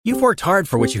You've worked hard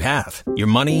for what you have. Your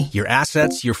money, your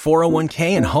assets, your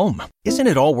 401k, and home. Isn't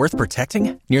it all worth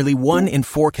protecting? Nearly 1 in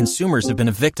 4 consumers have been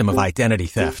a victim of identity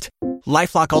theft.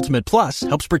 LifeLock Ultimate Plus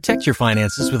helps protect your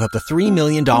finances with up to $3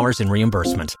 million in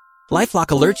reimbursement. LifeLock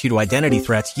alerts you to identity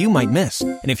threats you might miss.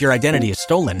 And if your identity is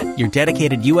stolen, your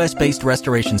dedicated U.S.-based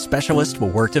restoration specialist will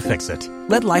work to fix it.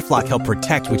 Let LifeLock help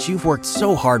protect what you've worked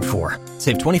so hard for.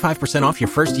 Save 25% off your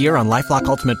first year on LifeLock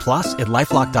Ultimate Plus at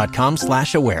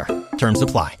LifeLock.com/aware. Terms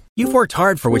apply. You've worked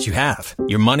hard for what you have.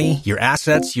 Your money, your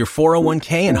assets, your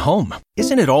 401k, and home.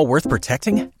 Isn't it all worth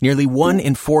protecting? Nearly 1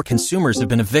 in 4 consumers have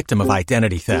been a victim of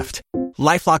identity theft.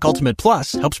 LifeLock Ultimate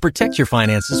Plus helps protect your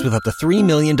finances with up to $3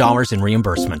 million in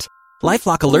reimbursement.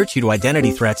 LifeLock alerts you to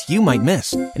identity threats you might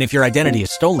miss. And if your identity is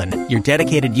stolen, your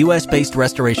dedicated U.S.-based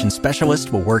restoration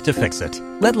specialist will work to fix it.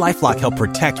 Let LifeLock help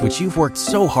protect what you've worked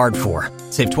so hard for.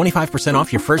 Save 25%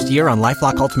 off your first year on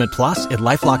LifeLock Ultimate Plus at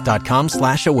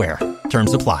LifeLock.com/aware.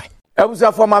 Terms apply.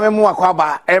 Ebusa for mama mu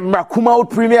akwaba emra Kumawood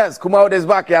Premieres Kumawood is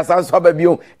back ya san so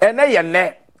babio ene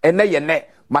ye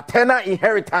maternal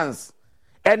inheritance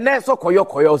ene so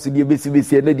koyo so die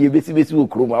besi ene die besi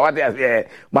okroma what dey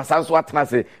masan so atena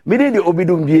se me dey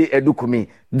obidum die edukumi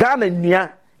Ghana nua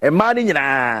e ma ni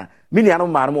nyina me nua no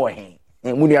ma no he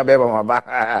mu nua be ba ma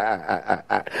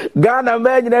Ghana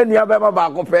ma nyina nua be ma ba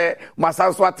ko pe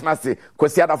masan so atena se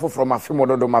kwasi adafo from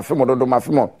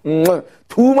mafimo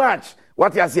too much.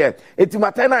 What you say? It's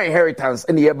maternal inheritance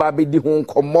and ye baby di ho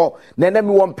nkomo na na me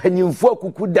won panyimfo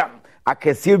akukudam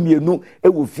akese mienu e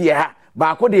wo fie ha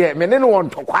ba ko de me ne no won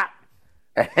tokwa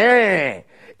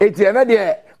eti na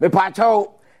de me pa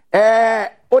chawo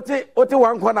oti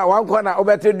wankona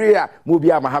obetedu ya mo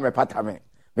bia ma ha me patame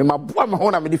me maboa ma ho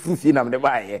na me di fufi na me de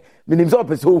baaye me nim so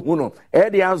pese ohu no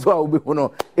de anso a obehu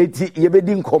no eti ye be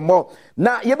di nkomo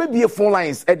na ye be bie phone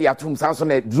lines de atum sanso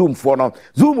na zoom for no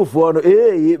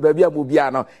ba bia mo bia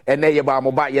no ene ye ba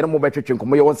mo ba ye no mo betwetwe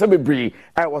nkomo ye won se bebre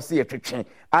ai wo se ye twetwe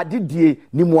adedie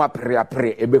ni mu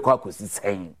apre ebe kwa kosi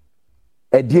sen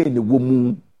edie ni wo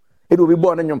mu edo bi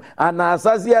bo no nyom ana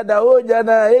asase ada oja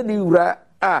na edi wura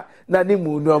na ni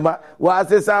mu noma wa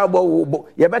asesa bo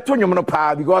ye beto nyom no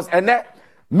pa because ene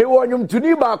me wonyum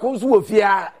tuni ba ko so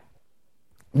wofia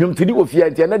nyum tuni wofia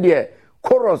ntia na de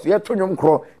chorus ye to nyum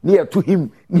kro ne ye to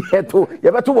him ne ye to ye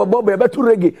beto bobo ye beto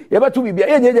reggae ye beto bibia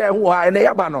ye nyeje ho ha ene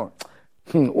ya ba no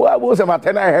wa bo se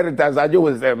maternal inheritance ajo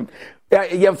with them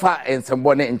ye fa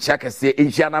ensembo ne nchakese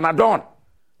enhia nanadon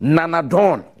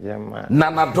yeah man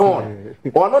nanadon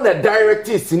ono the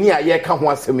directors ni aye ka ho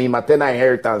asemi maternal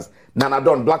inheritance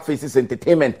nanadon Black Faces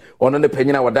Entertainment ono ne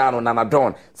panyina wada no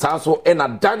nanadon sanso ena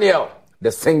Daniel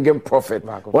the singing prophet.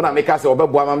 Wanna make us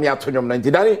obebo amami atonyom na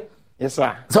ndidani? Yes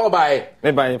sir. So by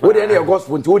me by. Wo dey na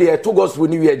gospel nti wo dey two gospel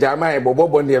ni wi jama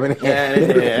bobo ndie me.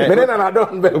 Me na na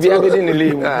don be. Obi ade ni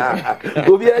lewu.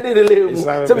 Obi ade ni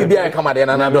lewu. So bibi ay kama dey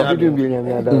na na don.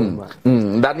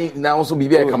 Dani na also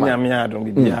bibi ay kama. Nyame adon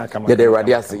bibi ay kama. Ye dey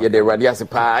radiase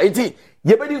pa. Iti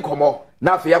ye bedi nkomo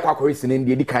na afia kwa korisine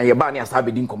ndie di kan ye ba ne asa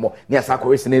bedi nkomo ne asa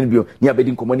korisine bio ne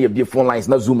abedi nkomo ne bie phone lines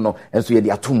na zoom no enso ye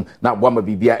di atum na aboa ma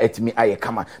bibia etimi aye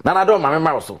kama na don ma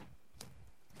mema so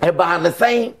e ba ne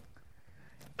sen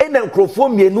ena nkrofo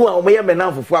mienu a omoye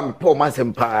menanfofo a mepa o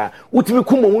masem pa utimi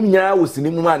kuma wo nyaa wo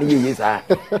sinimu ma ne ye sa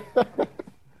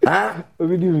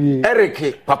obi di wie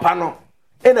Eric papa no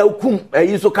ena ukum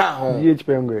ayi so ka ho GH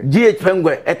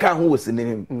Pengwe e ka ho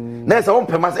wosininim na esa won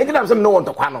pema se nkina am no won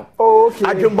tokwa no okay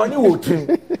adwembani wo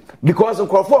tun because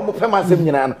nkrofo mo pema sem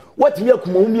nyina no watimi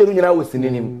akuma wo mienu nyina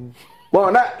wosininim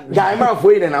wo na gaima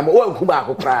fo ine na mo wo akuma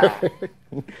akokra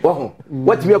wo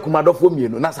watimi akuma dofo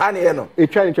mienu na sa ne ye no e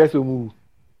twa ni twa so mu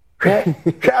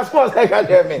transport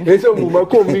academy eso mu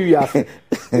makom mi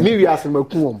wiase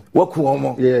makum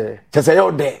wakum yeah chese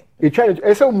yo de e twa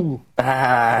eso mu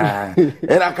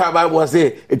era ka Bible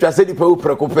say e twa say di pa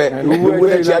uprekope wo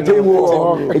na chia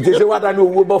temu e tese wada no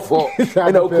wo bofo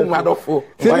e na okum adofo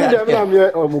say dem na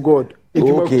me oh my god it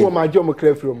makum ma jo mo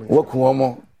clear from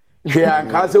wakum hwe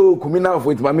anka se okumi na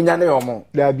fo ntima menya ne yomo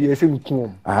da bi ese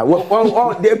kum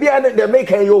de bia de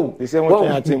make yo they say won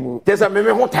tan atemu tese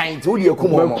me ho tan ti wo de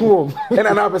kum omo e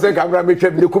na person ka bra me twa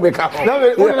bi de kum ka na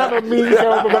we na me se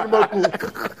o ba makum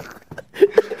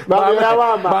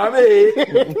Mami,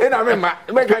 ena me ma,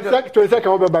 me ka 20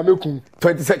 second oba mekum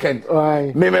 20 second.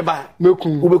 Me ba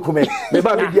mekum ubekum me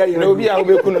ba be dia ye obi a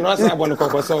obekum no asa abon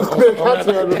kokoso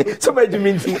so ma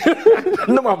jiminti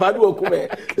no ma ba do okume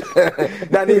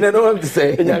dani na no want to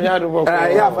say nyame ado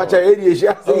ya fa cha eri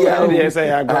ehia say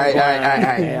ya go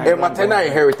e maternal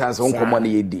inheritance on komo na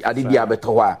yedi adedi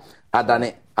abeto ho a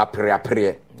adane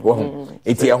apre wo ho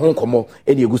enti e ho komo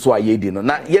e de eguso a yedi no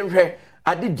na yenhwe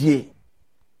adedie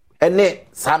ene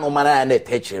sano mana na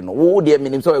teche no wo de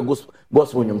minim so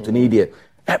gospel nyum to ni de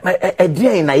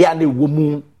edien na ya na wo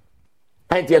mu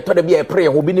anti e to de bia e pray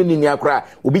ho bi ni ni akora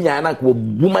obi nya na ko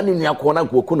buma ni ni akora na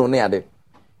ko kuno ne ade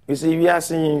you see we are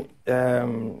seeing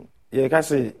ye ka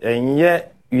se enye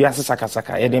we are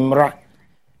sakasaka e de mra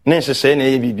ne hyehyɛ na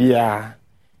ye bibia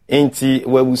enti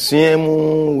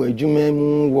wabusuamu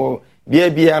wadwumamu wo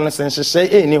bia no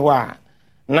senhyehyɛ eni ho a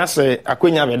na se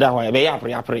akonya beda ho e be ya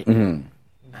apre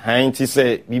enti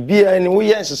se bibia ni wo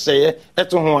ye hyehyɛ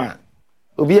eto ho a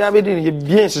obia be di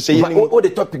bia hyehyɛ ni o the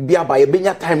topic bia ba ye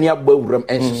benya time ni abawuram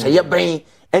hyehyɛ ben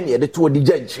ene de to di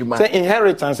janchima say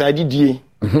inheritance adidie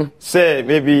say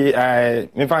maybe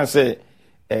me fan say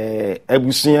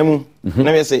abusuamu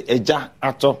na me say eja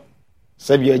ato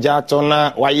say bi eja ato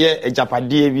na waye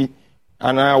ejapade bi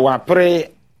ana wapre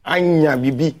anya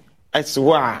bibi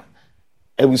asiwo a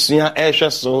abusua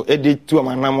ehwe so edi tu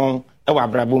amanam e wa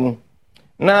brabo mu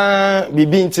na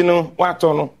bibi ntino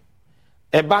wato no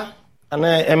eba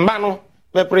ana emba no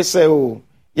be prese o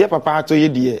ye papa ato ye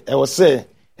die e wo say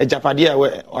ejapade a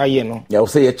waye no ya wo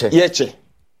say yeche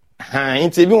ha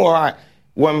nti bi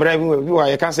wo mra bi wa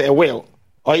ye ka say e will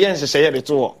o ye nhyehyɛ de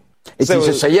to so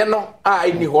nhyehyɛ no a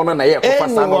ni ho no na ye ko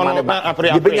fasa no ma ne ba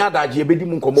ye benya adaje ye bedi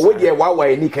mu nkomo we de wa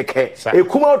ni keke e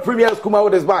Kumawood Premieres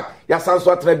Kumawood is back ya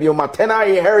sanso atra bi o maternal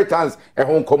inheritance e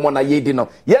ho nkomo na ye di no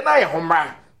ye na ye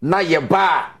homra na ye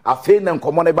ba afi na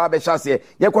nkomo ne ba be hyase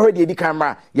ye kwahwe de edi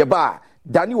kamera ye ba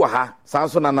dani wa ha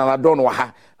sanso na nanadon wa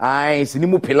ha ai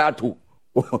sinimu Pilato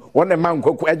one man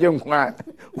koku aje nkwa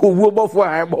owo bofo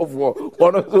han bofo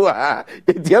ono so ha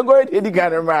etiango edi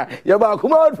kanema ye ba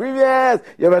Kumawood Premieres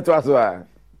ye beto aso ha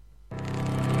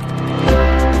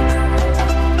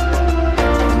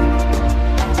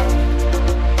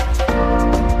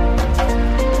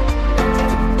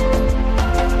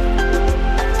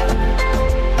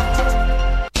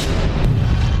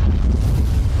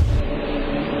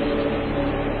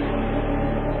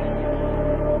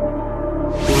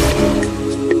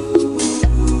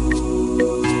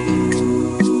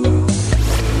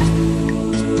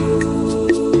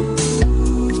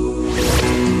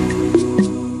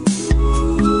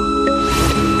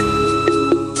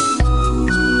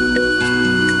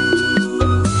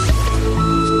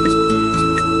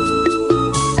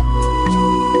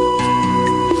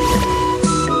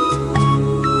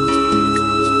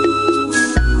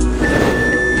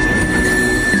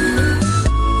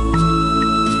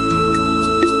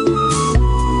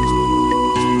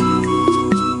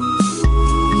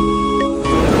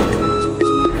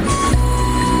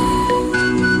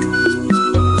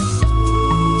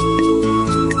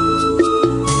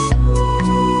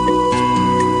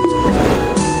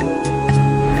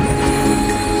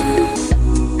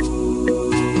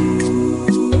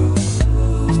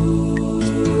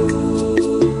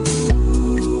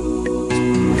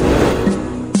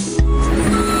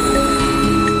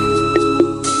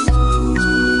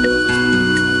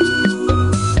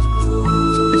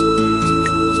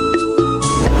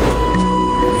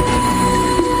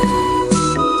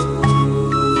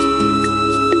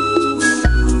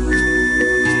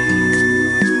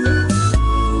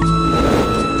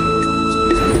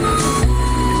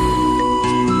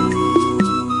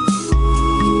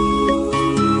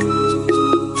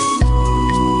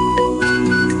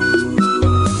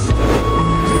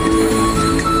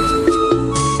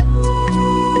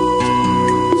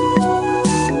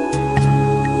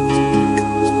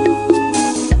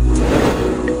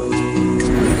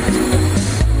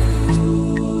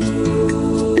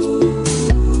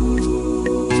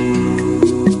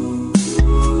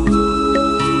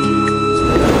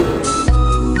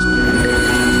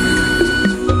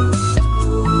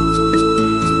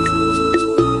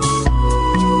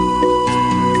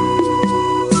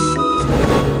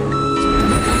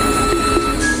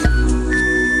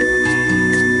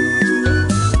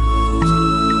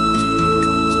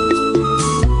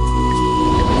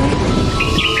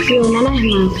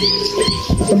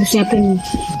Siapin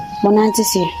monanti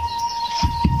si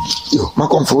yo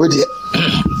makomfo we de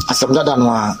asam dada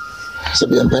no a se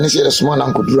bi empani se de small na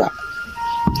nkodura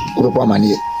wo bo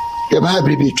amane e ba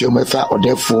bribi twem fa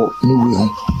odefo ni wi ho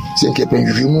se nke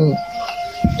penhwi mu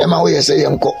e ma wo ye se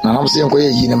yenko na nam se yenko ye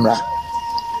yi ne mra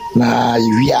na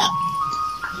yiwia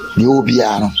ni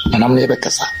obia no na nam ne be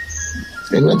kasa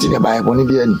enu nti ne ba e boni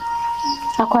bia ni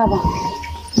akwaba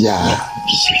ya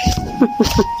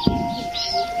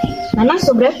Nana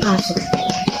sobrepasso.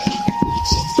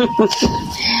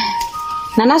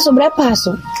 Nana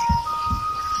sobrepasso.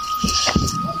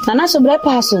 Nana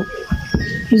sobrepasso.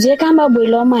 Dizer que amba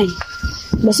boilo mãe.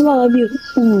 Basima wabi.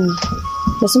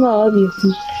 Basima wabi.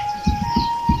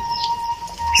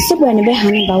 Se Eba ni be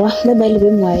hani bawa be ba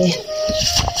libe mu aye.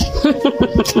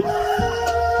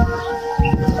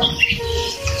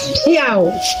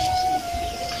 Yao.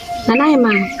 Nana ma.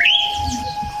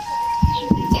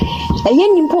 Aye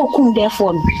nimpo kum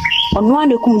therefore. Ono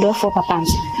ande kum therefore papa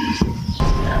nso.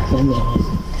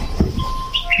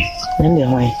 Nende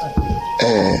hoy.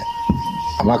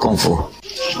 Ama konfo.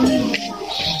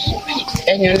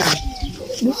 Enyo na.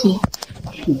 Bufi.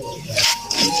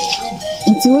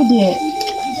 Nti we de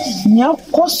nya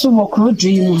koso mo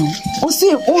krodri mu. O se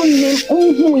onne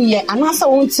onhu ye anasa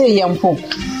wonte ye mpo.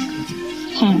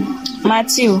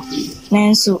 Matthew,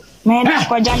 Nensu, men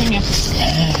kwaja ni me.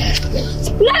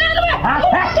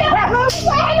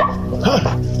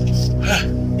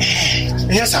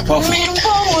 Yes, a puff.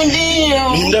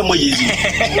 Minda mo yizi.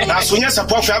 Na so nya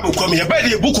support fa be kom ye ba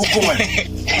de buku kuma.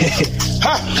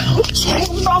 Ha.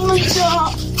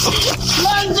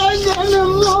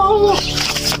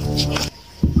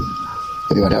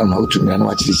 Ebi wada na otu mi na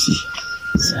wa chirisi.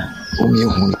 O mi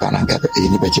hu ni pana ga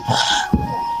ni beji pa.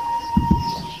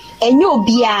 Enyo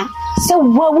obia se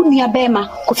wo wu nua bema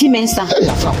Kofi Mensa.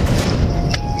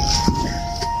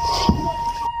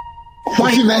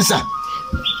 Kofi Mensa.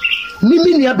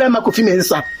 Mimi ni abema Kofi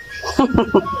Mensa.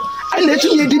 Ana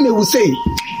etu ye di me wu sei.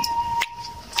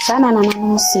 Sana na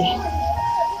no se.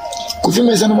 Kofi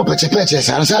Mensa no mo peche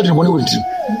sa sa de mo ne wonti.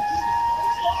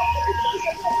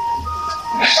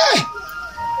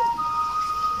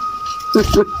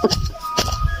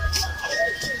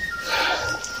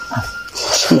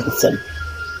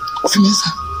 Kofi Mensa.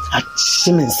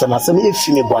 Achi Mensa ma se me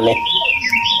fi me bone.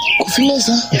 Kofi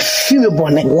Mensa e fi me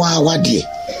bone. Wa de.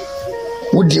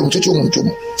 Wo de mchocho mo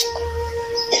ntom.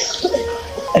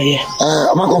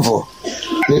 Ama konfo.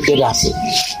 Le dase.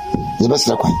 Ye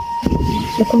basira kwan.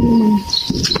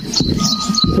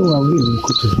 Wa wi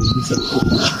nkuto biza.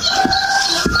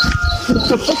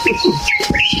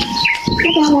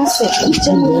 Kama se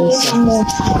jamu samo.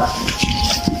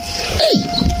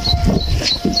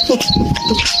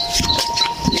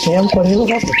 Yang kore lo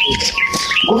gapo.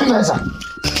 Kofi Mensa.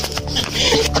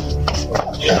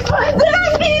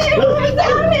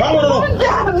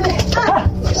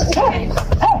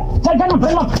 Jangan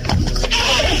belok.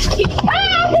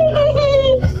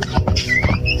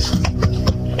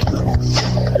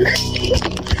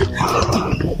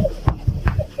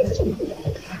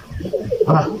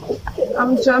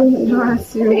 I'm trying to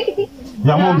ask you.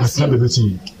 Ya mo mbese bebe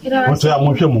ti. Woto ya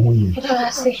mo hwe mo ho yi.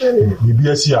 Bibi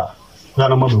asia. Ya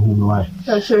na ma me hu me wai.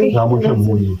 Ya mo hwe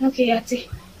mo ho yi. Okay, ati.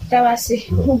 Tawasi.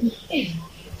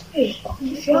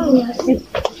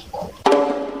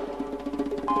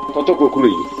 Toto kokuru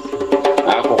yi.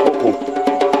 Akokoko.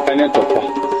 Ene topa.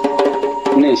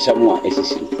 Ne nshamu a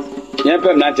esisi.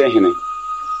 Yempe na je hene.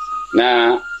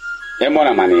 Na emo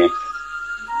na mane.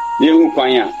 Ye hu kwan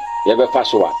a ye be fa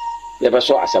so a. Ye be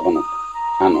so asebono.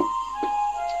 Ano.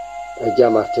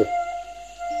 Ajamate.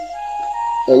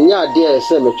 Enya ade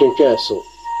ese metwetwe so.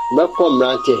 Mekọ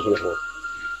mrante hene ho.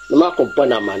 Na makọ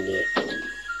na mane.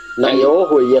 Na ye wo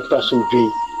ho ye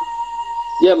pasumdwi.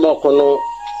 Ye makono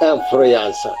emfro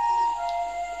yansa.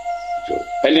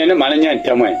 Ele ne mane nya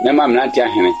ntamwe na ma mrante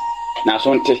ahene. Na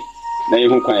so nte na ye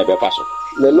hu kwan ye be fa so.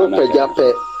 Me no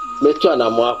pejape metu na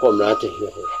mo akọ mrante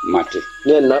hene ho. Mate.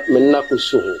 Ne na me na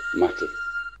kusu ho. Mate.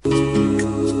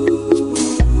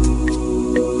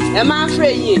 Emma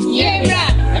Frey, Yemra,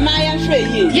 Emma Frey,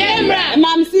 Yemra,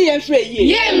 Mam see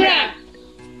Frey, Yemra.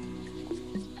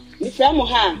 If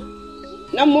Yamoha,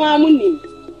 no more money,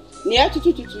 near to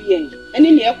 2 yen, and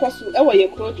in your cost, ever your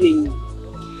clothing.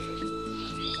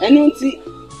 And don't see,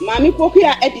 Mammy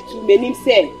Popia added to many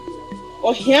say,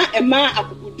 or here a ma I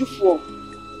could do for.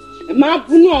 A ma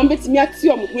Bruno on bet me at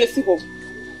Siom, who is civil.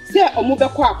 Say, or move a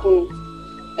quackon.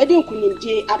 I don't couldn't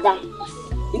J. Abba.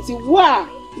 Into war.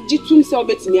 Jitum se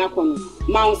obetimi akono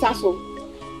ma unsa so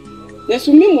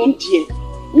nesu mi mom tie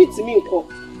mitimi nko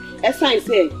esan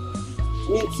se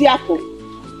mi ti apo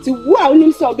ti wo a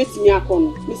onim se obetimi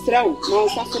akono misrewo ma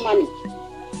unsa so ma me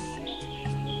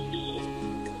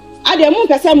ade mu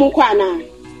pese mu kwa na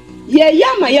ye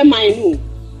yama ye man nu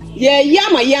ye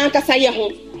yama ye ankasa ye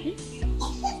ho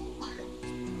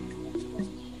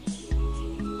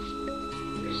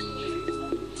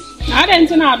ade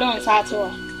ntina adon sa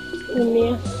ato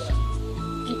Umia,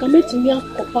 nkametumi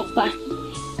akọ papa.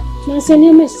 Na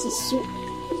sene mesisu.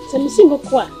 Se misi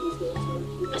ngokwa.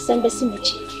 Asembe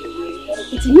simechi.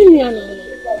 Iti minu ano.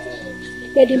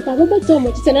 Yedi mpaba bato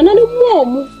mo tena nanu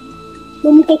muomu.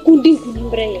 Mumu kokundi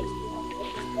nkunimbreye.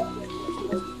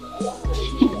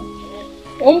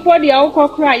 Ompo dia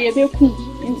ukokra ye beku.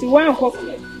 Nti wa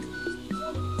nkokra.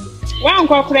 Wa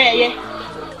nkokra ye.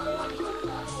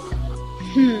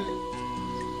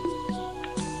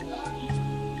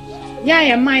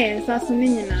 ya my nsa so ne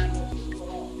nyina no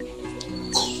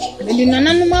me di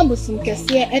nananom abosum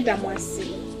kese edamwase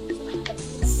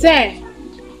se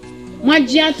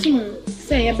maji atum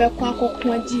se ye bekọ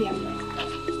akọkọ agi ya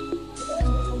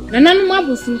nananom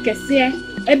abosum kese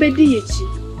ebedi yechi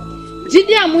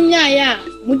jidi amunya ya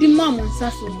mudi mam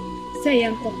nsa so se ye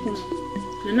nkọkọ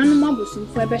nananom abosum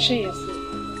fo ebehwe yeso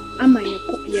ama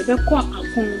ye bekọ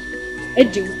akọkọ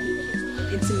edim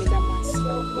intimidamase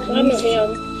mama he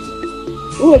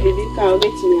o bibika o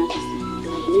betinya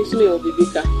nisme o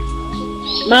bibika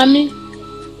mami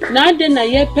na ade na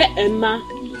ye pe emma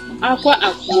akwa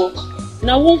akwo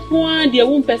na wonko a de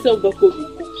won pese obakobi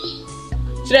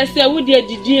trese wo de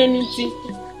didie nti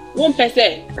won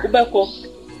pese obako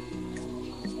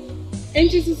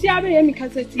enti sisi abe ye mi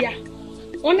kaseti a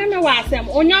ona me wa asem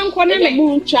onyanko na me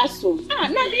mu ntwaso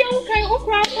na de ye kai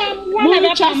okra pam wa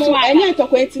na pam wa enye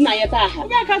toko enti na ye ba ha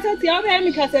obe kaseti a obe ye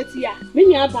mi kaseti a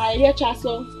mini aba ye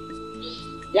twaso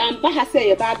ya mpa ha se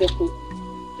ye ba beko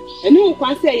eni wo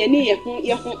kwan se ye ni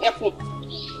ye ho eko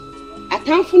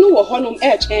atamfo no wo honom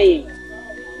e chen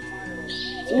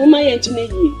wo ma ye ntine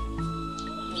yi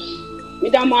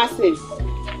midamo ase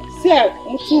se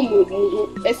mutu mu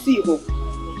esi ho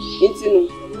enti no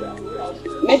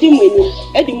medi mu eni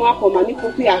edi mu akoma mi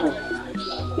koku ya ho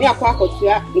ni akwa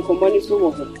akotua nkomo ni so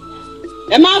wo ho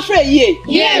e ma afre ye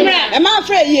mra e ma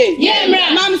afre ye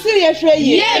mra ma msi ye afre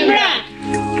ye mra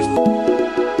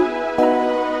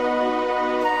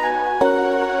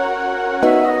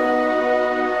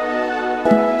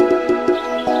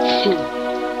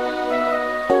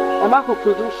Amako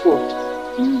produfo.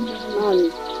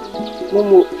 Mami.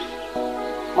 Momo.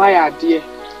 My idea.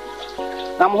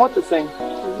 Na mo hot sen.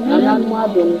 Na mo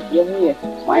adom ye hu ye.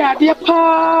 My idea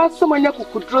pa somanya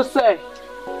kukudro se.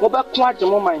 Mo be ko age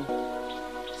mo man.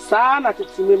 Saa na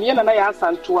tetimem ye na ya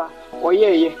asantoa.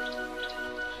 Oyeye.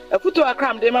 Afuto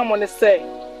akram de ma mo ne se.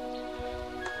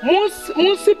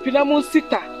 Munsi pina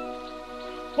munsita.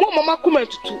 Mo mama kuma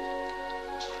tutu.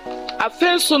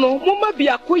 Afenso no mo ma bi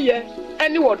akoye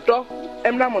ani wodo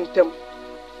emra montem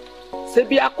se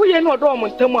bi akoye no wodo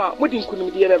montem a mudi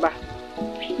nkunimdie beba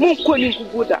mo nkoni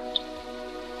nkuguda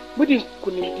mudi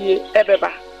nkunimdie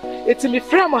ebeba etimi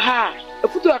frame ha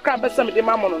afutu akra besa me de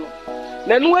ma mono no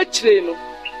na nu akire no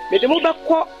me de mo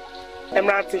bekọ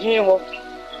emrante hin ho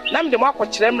na me de mo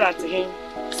akọkire emrante hin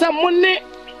se mo ne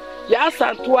ya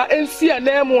asantoa ensi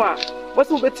anamu a bo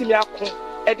se mo betimi akọ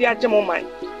e de agye mo man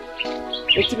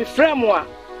etimi frame a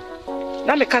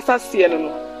na me kasa sie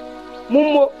no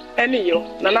mummo ene yo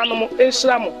na nanom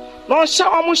enhira mo na onhya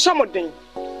omo hya mo den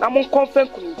na mo konfen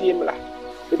kundie mla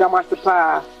ida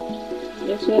masepa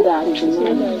yesu da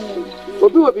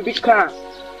obi wo bibi ka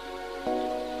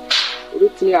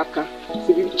obetimi aka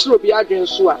se bibi chiro bi adwen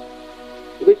so a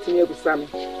obetimi agusame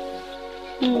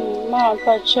ma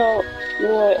pacho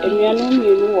wo enuanu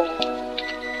mienu wo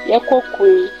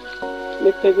yakokui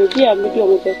me pebebi a medi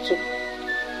omo beto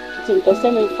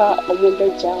tinta me fa omo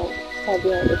bejao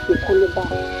sabe a efiko ba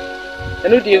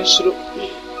eno de nsuro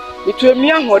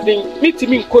mituemi ahoden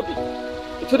mitimi nkobi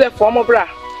to the form bra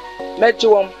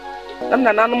mejewom nam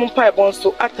na nanom pai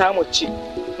bonso ata mochi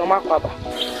no makwaba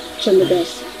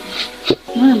chemedes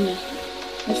mama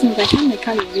listen that can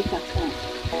make you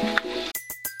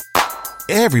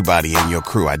Everybody in your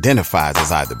crew identifies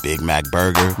as either Big Mac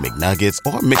Burger, McNuggets,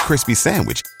 or McCrispy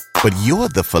Sandwich. But you're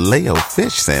the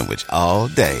Filet-O-Fish Sandwich all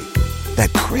day.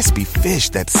 That crispy fish,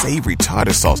 that savory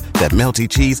tartar sauce, that melty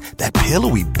cheese, that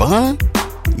pillowy bun.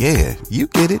 Yeah, you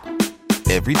get it.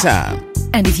 Every time.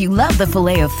 And if you love the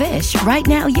Filet-O-Fish, right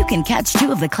now you can catch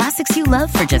two of the classics you love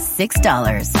for just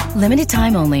 $6. Limited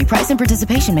time only. Price and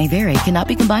participation may vary. Cannot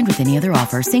be combined with any other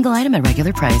offer. Single item at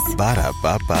regular price.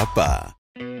 Ba-da-ba-ba-ba.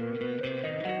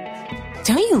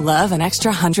 Don't you love an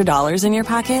extra $100 in your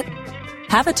pocket?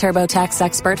 Have a TurboTax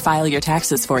expert file your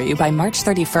taxes for you by March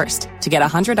 31st to get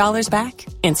 $100 back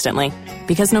instantly.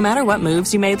 Because no matter what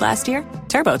moves you made last year,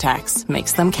 TurboTax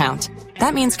makes them count.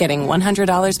 That means getting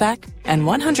 $100 back and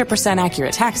 100%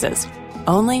 accurate taxes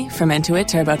only from Intuit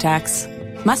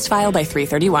TurboTax. Must file by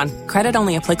 3/31. Credit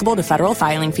only applicable to federal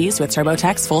filing fees with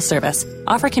TurboTax full service.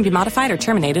 Offer can be modified or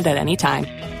terminated at any time.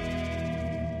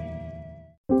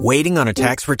 Waiting on a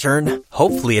tax return?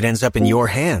 Hopefully it ends up in your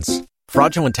hands.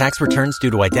 Fraudulent tax returns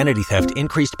due to identity theft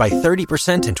increased by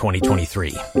 30% in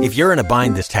 2023. If you're in a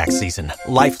bind this tax season,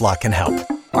 LifeLock can help.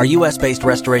 Our U.S.-based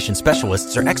restoration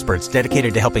specialists are experts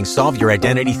dedicated to helping solve your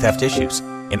identity theft issues.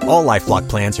 And all LifeLock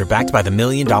plans are backed by the $1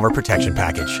 Million Protection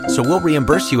Package. So we'll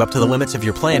reimburse you up to the limits of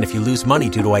your plan if you lose money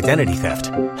due to identity theft.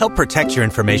 Help protect your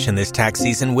information this tax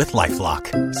season with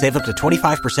LifeLock. Save up to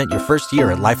 25% your first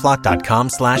year at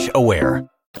LifeLock.com/aware.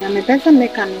 Na me pesa me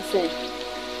kan say.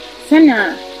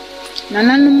 Sena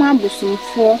nananum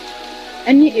abusumfo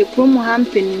ani ekrom ha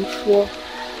mpanimfo.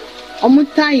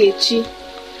 Omuta yechi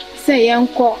say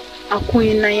yenko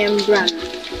akoyin na yembra.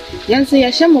 Yenso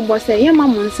yehye mobo say yema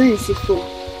monsa nsifo.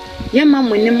 Yema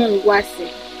monim ngwase.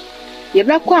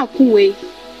 Yebekọ akunwe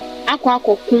akwa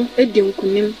akokun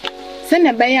edinkunim.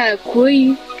 Sena baya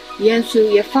akroyi yenso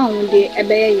yefa hunde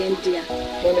ebeye yendia.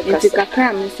 Nti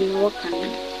kakra mesino wokan.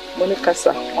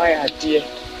 Monikasa, my idea.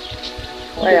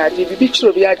 Bibi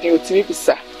chiro bi ade otimi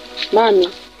bisa. Mami,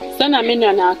 sana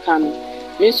menua na aka no.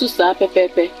 Mensu saa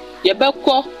pepepe.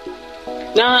 Yebekọ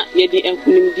na yedi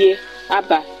enkunimdie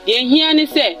aba. De hia ne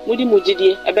se mudi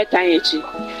mugidie ebetan echi.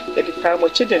 Yedi ka mo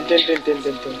chiden den.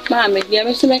 Mami, de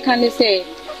me so meka ne se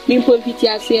nimpo fiti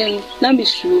ase en na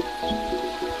misuru.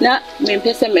 Na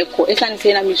mempese meko esane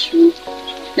se na misuru.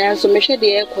 Na so mehwe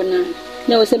de ekọ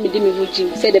na wo se medi me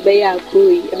hujim se de be ya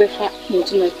akroyi ebefa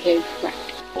mutu na kefa.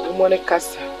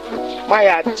 Monikasa, my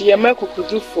idea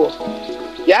mekukudufo.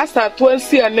 Ya sa to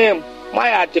ansi anem,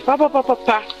 my idea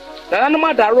papa. Na no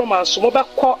ma da romance mo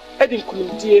bekọ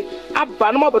edinkunimdie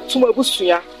aba no ma betum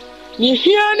abusua. Ni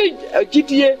hia ni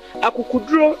gidie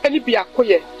akukuduro ani bia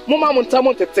koye. Mo ma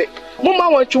montam tete. Mo ma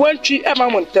wantwi e ma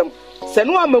montam. Se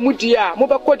no amamudi a mo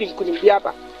bekọ dinkunimdie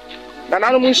aba. Na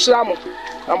nanu mo nhira mo.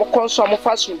 Na mo konso mo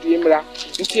faso due mra.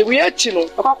 Nti ewi achi no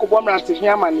akakobọ mra te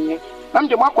hia mane. Na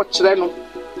mde mo akọkyere no.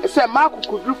 Ese ma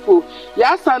akukudufo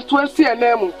ya santo ansi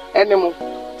enemu enemu.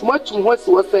 Tumatum ho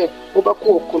si wo se mo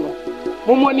bekọ okuno.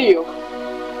 Momoni yo.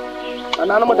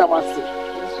 Anana mo damasi.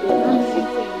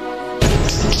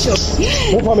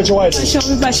 Mo fa me chwa ese. Show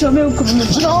me ukume.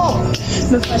 Jina ho.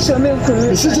 Me fa show me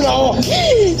ukume. Jina ho. Me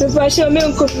fa show me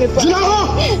ukume. Jina ho.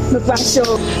 Me fa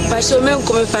show me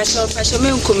ukume. Fa show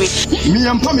me ukume. Mi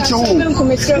ampa me chwa.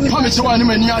 Pa me chwa ni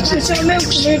mani aje. Show me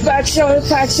ukume. Fa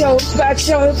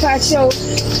show.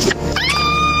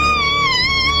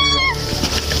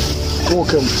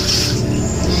 Welcome.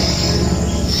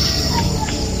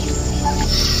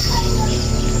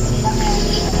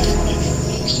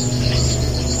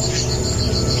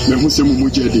 Me huse mu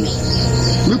mujede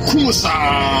me kumusa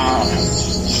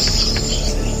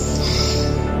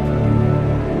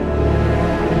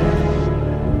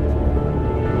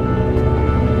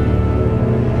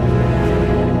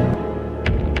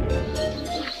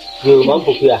yo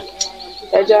mampo pia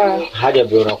Eja hade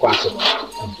bro na kwaso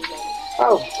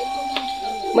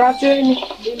Mrate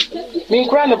mi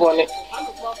nkura ne bone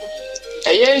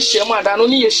eye hyiam adano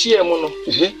ne ye hyiam no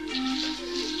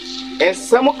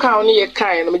ensam kan ne ye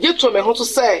kan no me to me ho to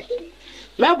say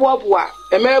meboaboa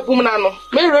e mabum na no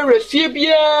me rere fie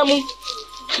bia mu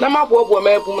na maboaboa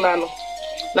mabum na no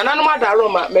na nanu madaro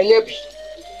ma menya bi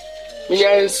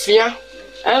menya nsia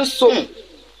enso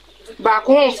ba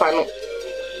ko mfa no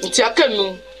nti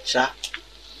akanu sha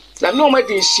na me o ma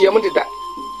di hyiam deda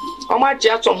o ma je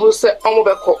atom ho se o mo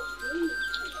beko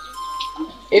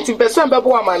enti person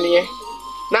bebo amane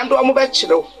na ndo o mo be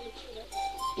kirew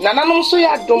na nanum so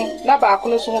ya dom na ba ko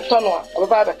no so ho tono a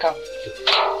obeba beka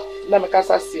na me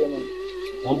kasa sie no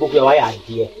mambo pia wa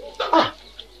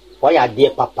ya de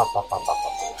papa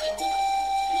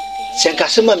senka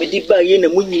sema me di ba ye na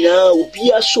mu nyina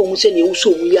obi aso mu se ne wo so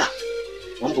mu ya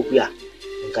mambo pia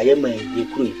nka ye man de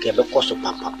kuru ke be koso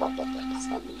papa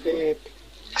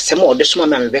asema ode soma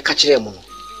me be ka kire mu no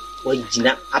wa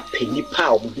gina apani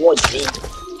pa o mo de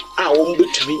a wo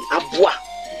mbetumi aboa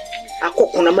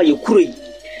akokona ma ye kuru yi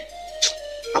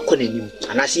akona nim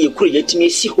anase ye kuru ye timi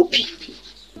esi hopi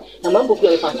na mambo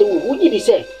pia fa se wo yi di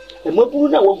se e maburu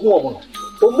na wo hu o mo no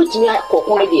o mbetumi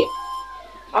akokona de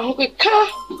ahokeka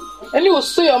ani wo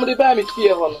so ya mde ba me fie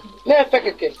ho no na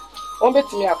efekeke o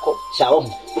betimi akọ shawo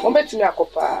o betimi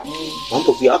akọpa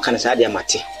mambo pia akana sa de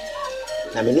amate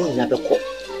na me no nyina beko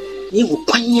ni wo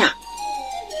kwanya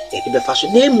e de be fa so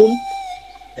na emum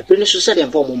e pe no so sa de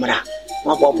mfa mo mra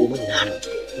ma bo mo nyina no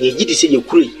ye gidi se ye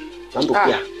kuri mambo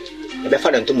pia e be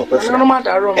fa de nto mo pa fra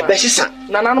e be sisa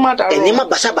na nanu madaro e ma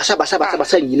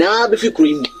basa nyina be fi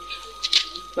kuri mu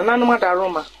na nanu madaro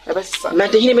ma e be sisa na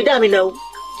de hine me da me na o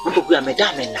mambo pia me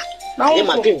da me na e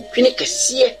ma twin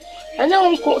kese anya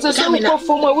onko se so ko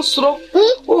fo mo usuro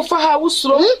o fa ha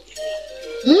usuro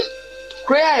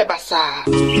Krea e basa.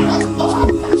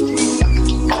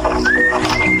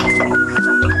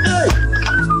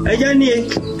 Ejani,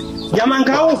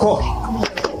 jamanka unko.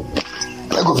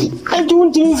 Egovi.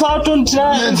 Entunti faton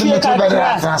tra, fie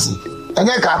ka.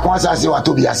 Ene ka kwa sase wa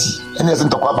to biasi. Ene se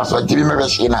ntokwa baso tibi me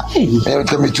behwe na. Me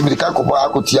ke metumi ka ko ba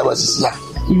akotia basisia.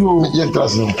 Yo,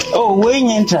 yentrase. Oh, we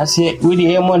yentrase, we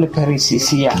the emon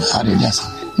perisisia. Ade yes.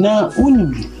 Na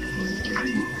uni.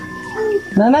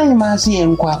 Na nani masi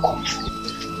enkwako.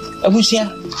 abusia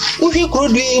wo hwe kro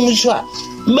due mu so a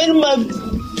merma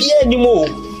bia ni mo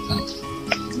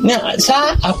na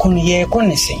sa akon ye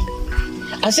konese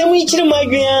asem yi kire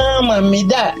madwea ma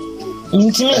meda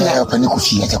ntimi na pani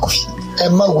kofi ata kofi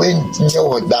ma we nye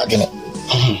wo dagene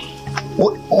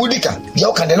wodika bia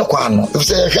o kan de no kwa no if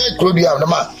say hwe kro due na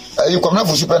ma yi kwamna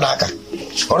fu super na aka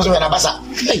ono so na basa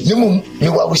ni mu ni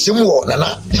wa wushim wo na ma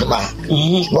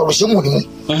wa wushim wo ni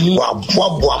mu wa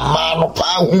boa ma no pa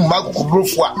hu ma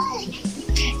kukubrofo a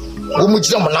wo mu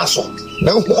jira mo na so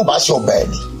na hu o ba se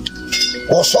obani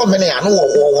wo so me na no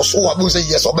wo so wa bu se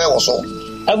yes oba wo so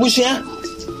abusia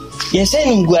yes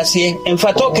en nguase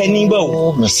emfa to kani ba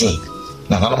o me se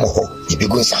na na mo ho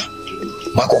ibigunsa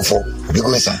makonfo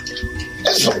ibigunsa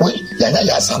eso we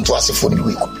ya santo asefo ni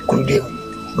we kurudie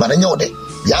mana nya ode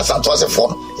ya santo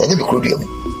asefo ya nya bi kurudie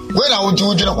we na wo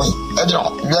ju na ho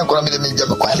ejina bi en ko na me nja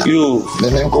me kwala yo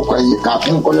me ko kwa yi ka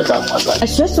fun ko ta kwasa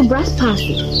Asweso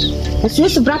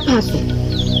bra paso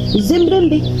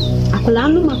Zembrembe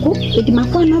akolanu mako edi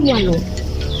mako anabwalo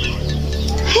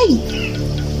hey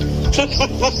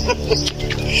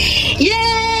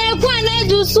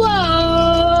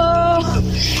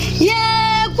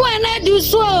kwana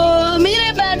duso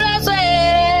mire bado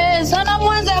sana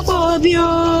mwanza kwa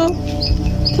bio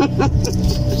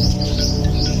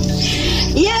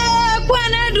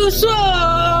kwana duso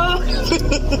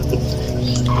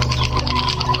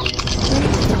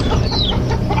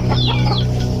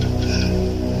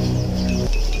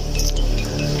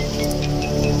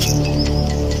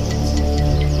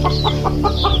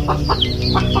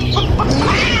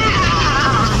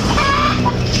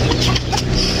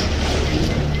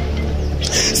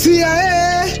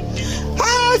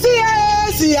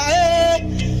CIA.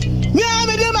 Me am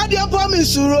my dear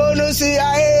promise no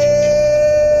CIA.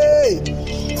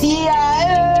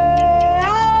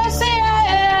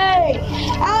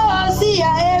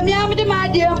 Me am my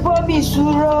dear promise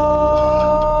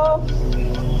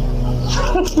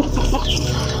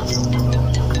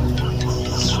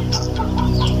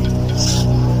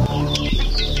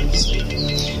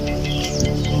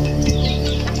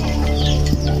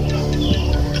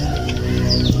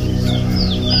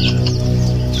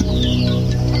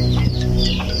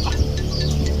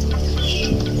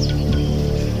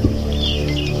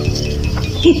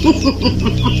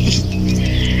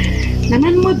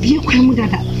Nanan mo bie kwa mu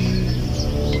dada.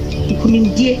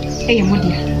 Ikunimdie eye mo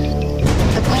dia.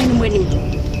 Akwan mo ni.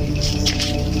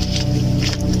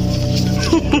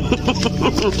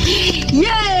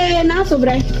 Na so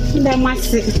brai. Nda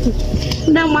mase.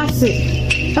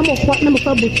 Amo kwa na mo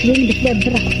fa botire ni de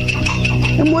bra.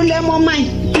 Emo le mo mai.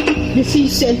 De fi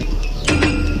sel.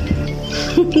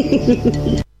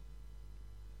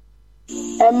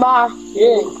 Emma.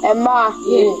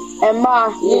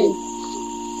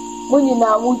 Muni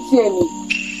na mutie ni.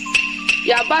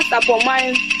 Ya basta po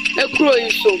mai ekro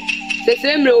iso.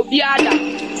 Sese mre obi ada.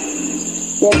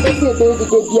 Ya pese de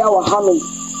bia wa hanu.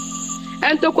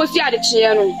 Ento kosi ade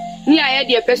chie no. Ni aye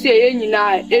de pese ye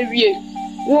nyina ewie.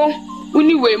 Wo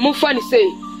uni we mu fa ni sei.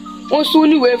 Wo so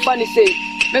uni we fa ni sei.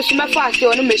 Me so me fa ase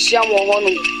ono me hia mo ho no.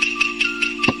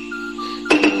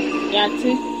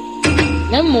 Yati.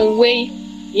 Na mo we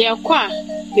ye kwa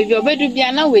bebi obedu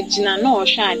bia na wegina na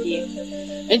ohwe ade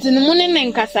enti no ne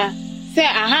nkasa se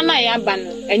aha na ya ba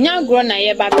no enya agro na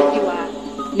ye ba bedi wa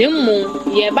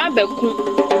nemu ye ba beku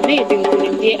na edi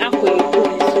nkunimdie akoyeko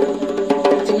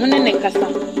enti mo ne nkasa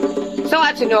so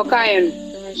ati no kaen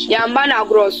ya mba na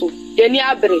agro so ye ni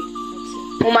abre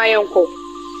mo ma yenko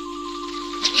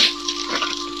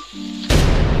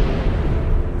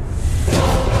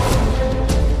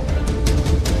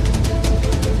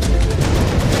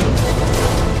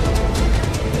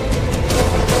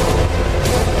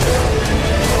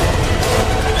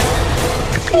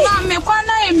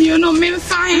No, me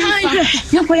fine.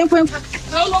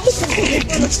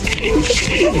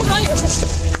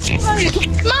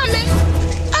 Mami,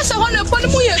 asa wana pone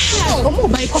mu yesu. Omo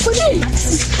bai ko ko ni.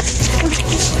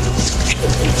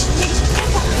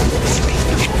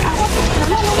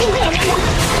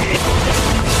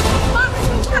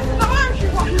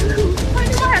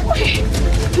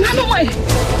 Mami, mami.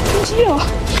 Tio.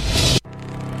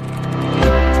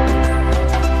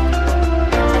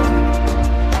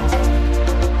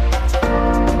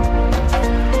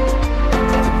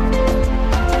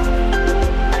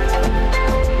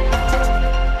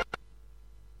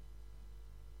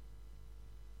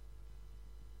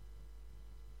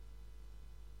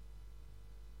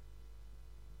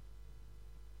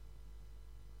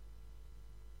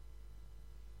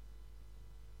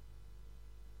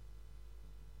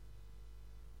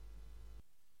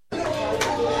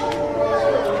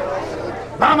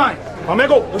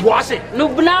 Amego, what's it?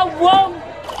 Lubna won.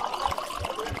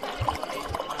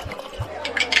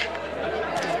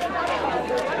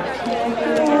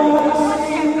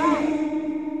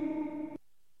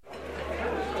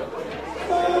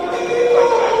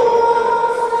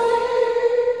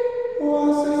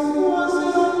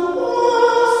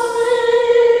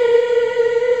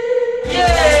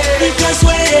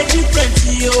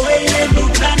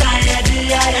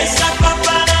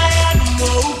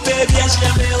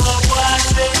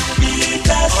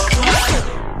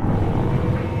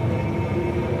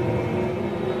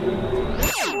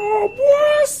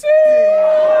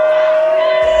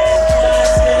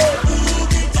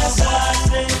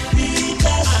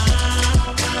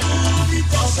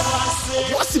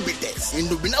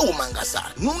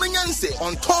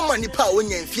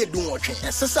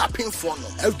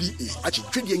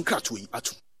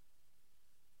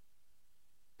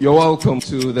 You're welcome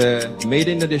to the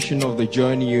maiden edition of the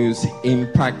Joy News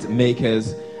Impact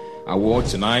Makers Award.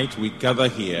 Tonight we gather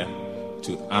here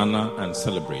to honor and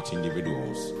celebrate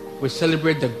individuals. We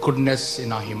celebrate the goodness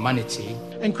in our humanity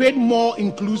and create more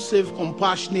inclusive,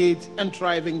 compassionate, and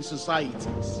thriving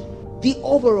societies. The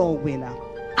overall winner,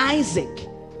 Isaac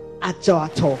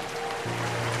Ajoato.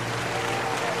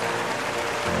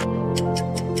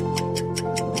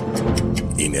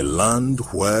 In a land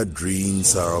where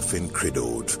dreams are often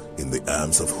cradled in the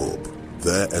arms of hope,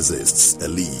 there exists a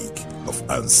league of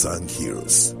unsung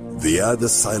heroes. They are the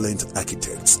silent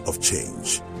architects of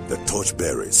change, the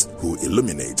torchbearers who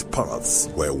illuminate paths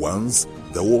where once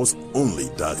there was only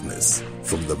darkness.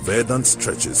 From the verdant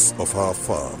stretches of our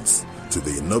farms to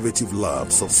the innovative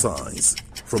labs of science,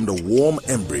 from the warm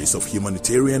embrace of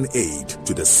humanitarian aid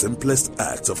to the simplest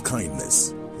acts of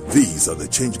kindness. These are the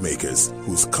change makers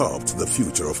who sculpt the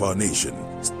future of our nation,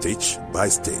 stitch by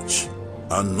stitch.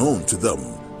 Unknown to them,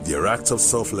 their acts of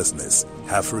selflessness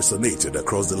have resonated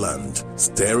across the land,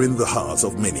 stirring the hearts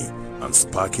of many and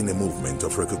sparking a movement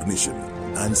of recognition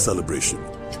and celebration.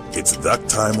 It's that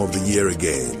time of the year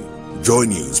again. Joy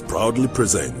News proudly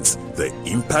presents the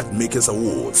Impact Makers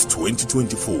Awards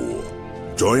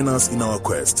 2024. Join us in our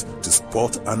quest to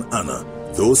spot and honor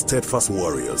those steadfast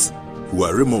warriors who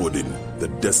are remolding the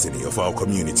destiny of our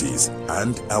communities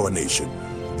and our nation.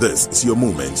 This is your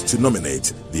moment to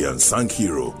nominate the unsung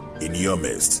hero in your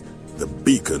midst, the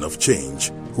beacon of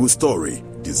change whose story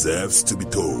deserves to be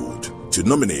told. To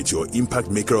nominate your Impact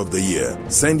Maker of the Year,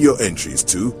 send your entries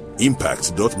to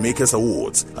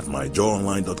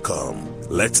impact.makersawards@myjoyonline.com.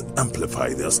 Let's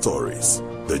amplify their stories.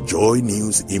 The Joy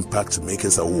News Impact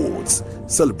Makers Awards,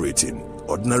 celebrating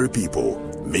ordinary people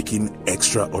making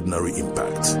extraordinary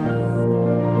impact.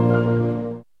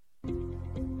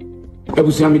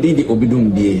 Ebusuamidi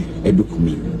obidum die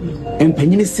edukumi.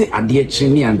 Empanyini se ade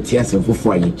chini ante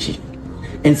asefofo ayechi.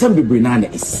 Ensam bebre na na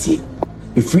esi.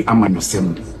 Efri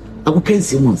amanosem.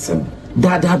 Akukensi mu nsem.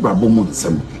 Dada brabo mu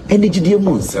nsem. Enigidie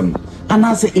mu nsem.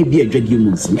 Anase ebi adwadie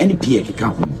mu nsem. Eni pie keka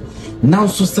ho.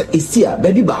 Nanso se esi a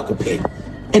baby ba akopɛ.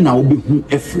 Ena obi hu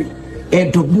efri.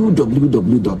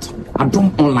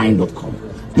 www.adomonline.com.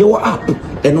 Your app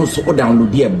and also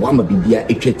download the Wama Bibia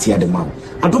Echetia the Mam.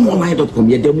 Adomonline.com,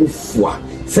 ye demo fwa.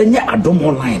 Send ya Adom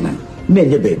Online,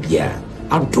 many baby.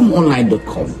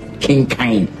 Adomonline.com, King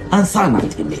Kind, and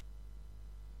Sanatime.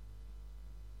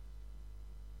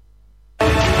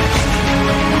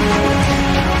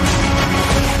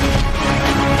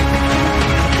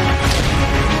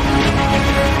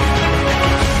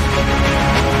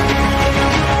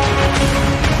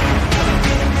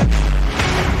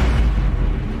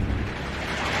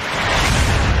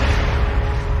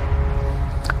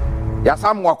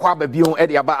 Yasam wakwa bebion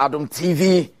edi aba Adom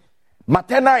TV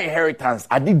maternal inheritance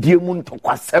adi diemu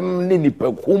ntokwasem ne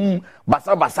nipakum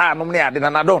basa anom ne ade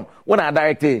na don wona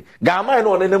direct gama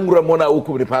no ne namura mo na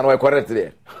okum ni pa no correct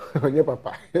there onye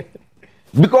papa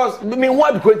because me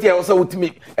what because here also with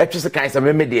me etwese kan se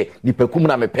me de nipakum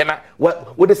na me pena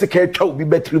wo de se ka twa obi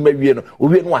batiri ma wie no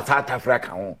owie no wasa atafra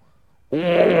ka ho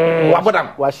wabodam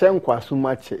wa hyenkwa so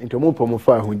mache ntomo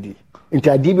pomofa ahudi nti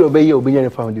adi bi obeye obenya ne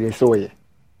fa ahudi se woye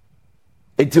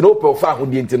etino profa ho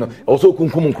di ntino also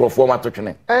kunkum nkrofo ma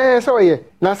totwene so ye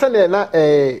na se na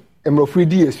emrofri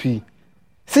di esu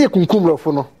se kunkum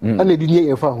rofo no ana di nie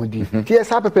yefa ho di ti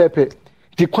esa pepepe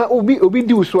ti kwa obi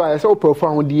di uso a se profa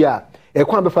ho di a e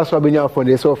kwa be fa so abenya fo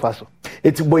ne se o fa so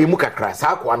eti boy mu kakra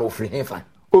sa kwa na ofri hefa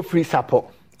ofri sapo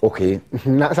okay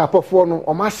na sapo fo no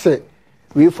o ma se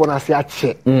we fo na se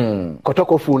ache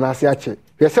kotokofo na se ache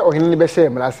ye se ohene ne be se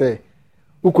mra se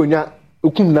ukonya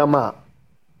ukum na ma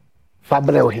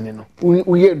fabre ohene no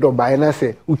uye do bae na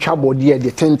se utwa body e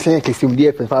de tenten kesim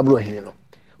de fe fabre ohene no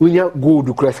unya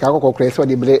gold cross ka kokko cross o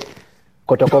de bre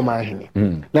kotoko ma hene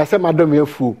na se madom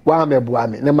yafu wa mebua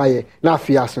me na maye na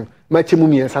afia so ma chemu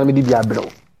mi ensa me di bia brɛ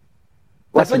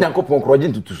wa se Nyankopɔn kroje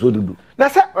ntutu so dudu na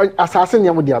se asase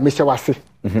nyam dia me hye wase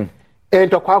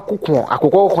entokwa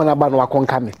akokɔ na ba no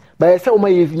akonka me ba se o ma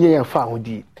ye nye yan fa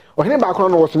hodi o hene ba kono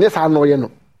no wo so ne sa no ye no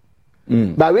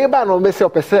ba we ba no me se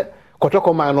opese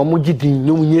kotoko ma no mo gidin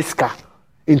no munye sika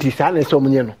enti sa na se o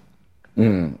munye no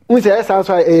unse esa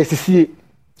so sisie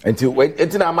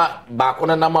enti na ma ba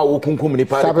kono na ma wo kunkum ni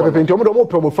pare sa pepe enti o mo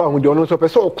promo fa hodi ono so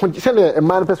pese o konje se na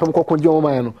ma no pese o konje o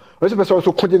ma no o so pese o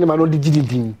so konje ni ma no di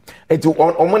gidin enti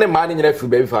o mo ne ma ne nyina fi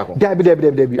ba bi fa ko dabi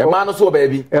e ma no so ba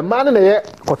bi e ma no na ye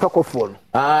kotoko fo no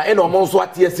e no mo so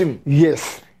ate asim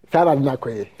yes sara na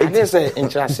koye enti se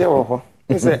entrase wo ho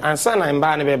se ansa na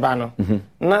mba ne be ba no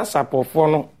na sapofo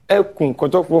no ekun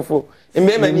kotokofo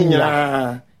mbe ma ni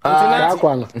nyina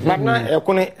ntina na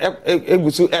ekune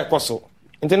egusu ekoso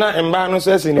ntina mba no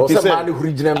so ese ni pise ma ne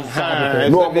huri gina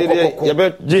no ye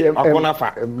be ji akona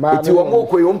fa enti wo mo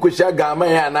koyi wo mkohia ga ma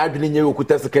ya na adwene nye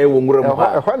okuta sika e wo ngura mu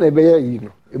ha ho na ebe ye yi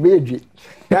no ebe ye dwe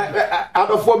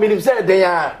abafo minim se den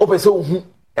a opese ohu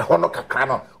e ho no kakra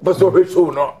no opese o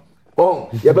show no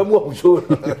ye ba mu o show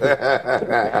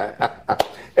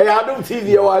Adum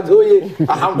TV wazoye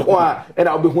ahanko a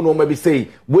na obehu no ma bi sei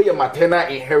we ye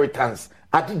maternal inheritance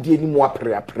adidie ni mu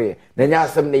apre na nya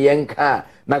asem ne yenka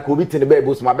na ko bi tene ba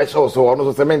bus ma be show so ono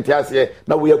so cement ase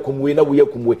na we yakumwe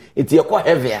enti ye ko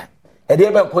heavy a e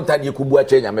de ba konta de kubu a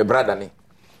chenya me brother ni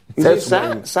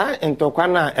sa entokwa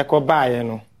na ekoba ye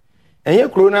no enye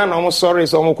kuro na no mo sorry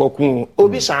so mo kokun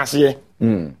obi saase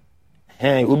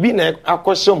obi na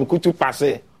akosom kutu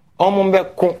pase omo be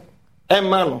ko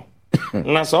ema no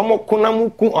na so mo kuna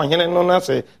muku ohene no na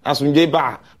se asunje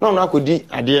ba no na akodi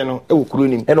ade no e wo kuro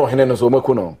nim e no ohene no so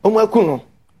maku no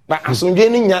ba asunje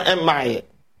ni nya emaye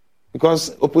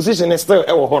because opposition is still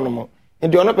e wo hono mo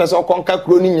ndi ono pese okonka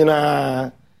kuro ni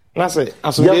nyina na se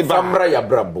asunje ba famra ya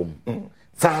brabom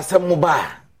sa asem mo ba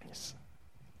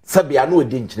sabia no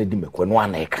odi nkyene di mekọ no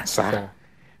ana e ka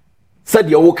sa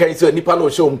de wo kan se nipa no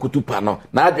hye om kutupa no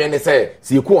na adwen ne se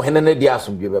eku ohene ne dia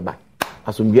asunje beba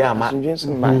asumdwe ama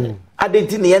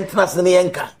adenti ne yentna se ne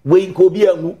yenka we ko bi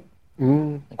anwu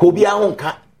ko bi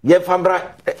ahonka ye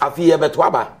fambra afi ye beto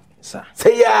aba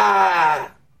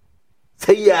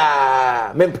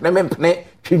seya mempne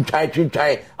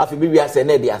twintwan afi bi ase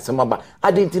na de asem aba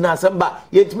adenti na asem ba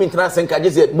yentimi ntna se nka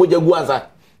je se moja gu ansa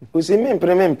osi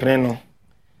mempne no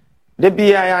de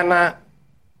bia ya na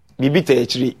bibita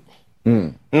echiri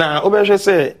na obehwe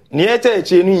se ne eta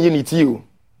echiri no yi ni ti o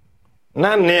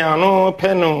na ne ano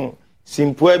peno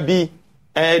simpua bi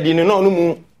di no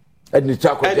mu edni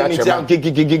chako ja chema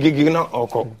gigi no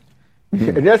oko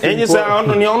enyi sa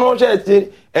ono ne ono che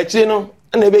echi no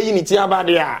na be yi ni ti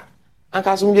abade a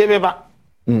aka sum je beba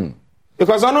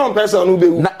because ono person no be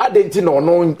wu na adenti no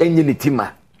ono enyi ni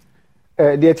tima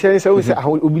de tia se wo se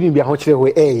obi ni bia ho kire ho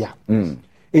ya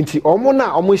enti omo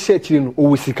na omo hye kire no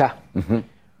owo sika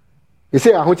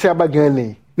ese aho kire abagan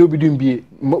ni no bi dum bi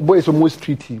boys o mo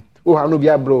street o ha no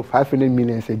bia bro 500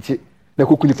 million se na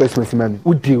kokuli person mami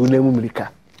udi o na mu milika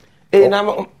na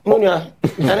munya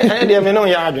ana de me no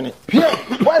ya adwene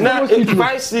na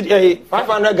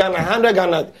 500 Ghana 100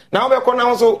 Ghana na we ko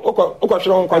na so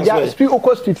okwohwero nkwa ya street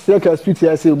okwo street circle street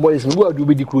ya say boys no go adu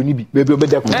be di kro ni bi bebe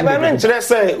obeda ko e ba me nkyere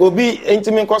say obi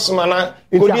entimi nkosoma na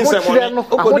kodi nsemo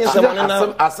okodi nsemo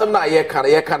na asem na ye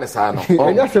ka ne sa no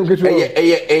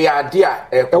e ade a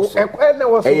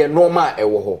e normal e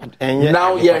wo ho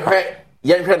now ye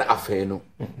hwe na afa no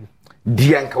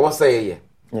dianka wo say ye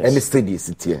any study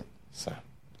sitie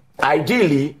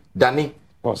ideally Danny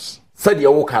said the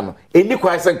Okano, any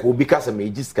question could be cast a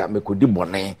magiska, me could do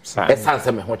money, a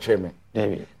sansa me hot chairman.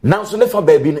 Now, so never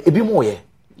baby, a bit more.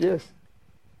 Yes,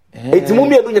 it's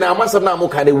moving a master now,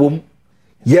 kind of womb.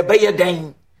 Ye bay a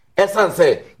gang, as son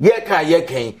said, ye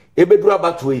can, a bit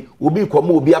rabatway, will be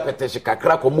como be up at Teshika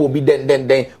crack or more be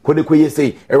then, could you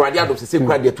say, a radiant of the same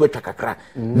crowd, your twitch crack.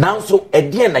 Now, so a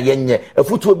dear yenye, a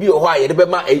foot will be a while, a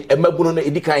mabun, a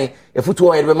decay, a foot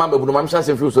will remember Mamsas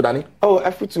and Fruit Sudani. Oh,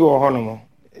 a foot to a honomo.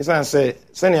 It's answer,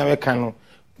 send your mecano,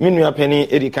 Minua penny,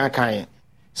 Edica kind.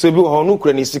 So be a no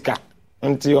cranny sika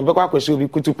until your back will be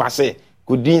good to pass,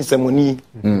 could dean some money,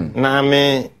 na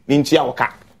me into our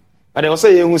cat. But I will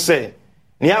say, you say,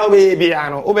 Nia baby,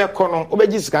 ano, Obercono,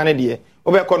 Obergis Canadian,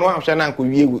 Obercono,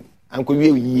 Shananku, Uncle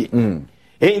ye.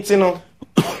 Ain't no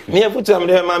near foot of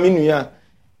their mammy,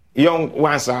 young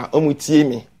ones are omutie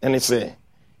me, and it say,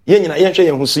 Yen,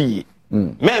 who see.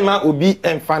 Mema will be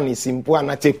and funny, simple,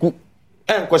 and I take cook,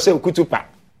 and Cosel Kutupa,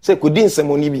 say, could din some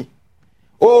money be.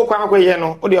 Oh,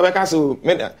 Quaquayano, or the other castle,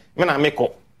 Mena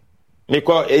Meko.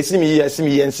 Meko, a see me,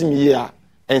 and see me,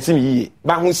 ensim yi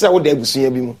ba hu se wo da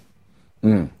abusuya bi mu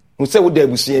hu se wo da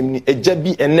abusuya mi eja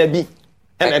bi ena bi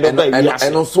ena do ba wi ase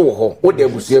eno so ho wo da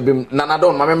abusuya bi na na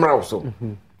don ma memra wo so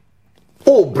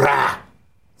o bra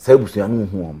sa abusuya no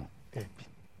hu omo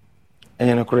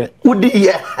ena kore udi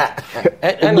ya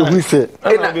ena hu se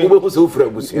ena wo be so fura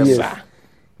abusuya sa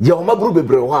ya o maburu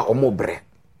bebre ho a omo bre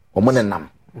omo ne nam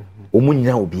omo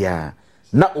nya obia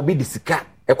na obi disika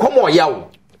e komo ya wo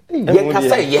ye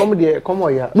kasa ye komo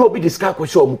ya na obi disika ko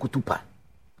show mukutupa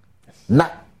na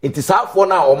enti saafo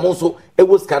na omo so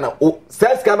ewo scanner o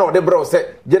scanner o de bro se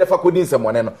jenefa kodin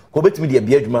semone no ko betimi de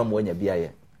bia adwuma mo anya bia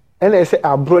ye ena ese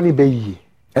abro ni bayi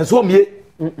enso mie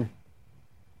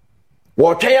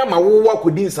wo twaya ma wo wa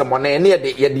kodin semone ne ye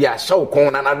de a hyew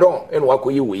kon na don eno wa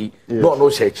koyi wi no no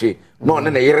hyeche no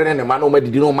ne yere ne ma no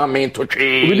madidi no ma men to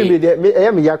twe obi de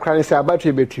me me ya kra ne se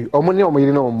abatwe betu omo ne omo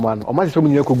yire no omo ma no omo se so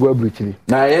munya kogu abruchiri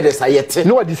na ye de sayete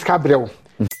no discover wo.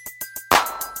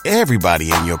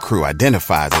 Everybody in your crew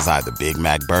identifies as either Big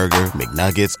Mac Burger,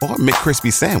 McNuggets, or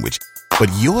McCrispy Sandwich. But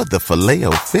you're the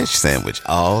Filet-O-Fish Sandwich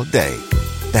all day.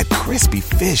 That crispy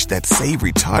fish, that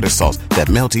savory tartar sauce, that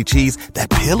melty cheese,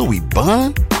 that pillowy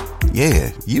bun.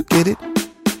 Yeah, you get it.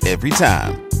 Every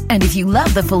time. And if you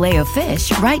love the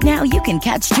Filet-O-Fish, right now you can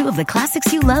catch 2 of the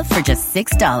classics you love for just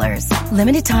 $6.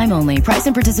 Limited time only. Price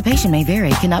and participation may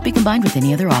vary. Cannot be combined with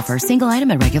any other offer. Single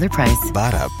item at regular price.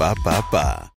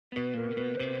 Ba-da-ba-ba-ba.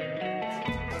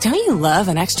 Don't you love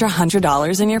an extra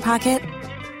 $100 in your pocket?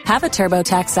 Have a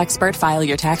TurboTax expert file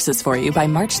your taxes for you by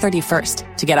March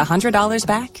 31st to get $100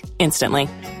 back instantly.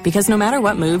 Because no matter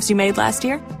what moves you made last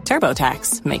year,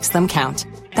 TurboTax makes them count.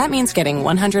 That means getting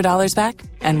 $100 back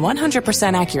and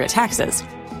 100% accurate taxes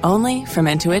only from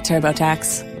Intuit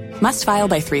TurboTax. Must file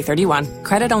by 3/31.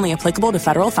 Credit only applicable to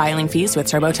federal filing fees with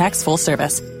TurboTax full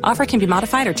service. Offer can be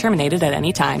modified or terminated at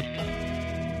any time.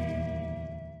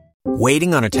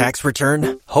 Waiting on a tax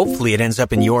return? Hopefully it ends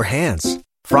up in your hands.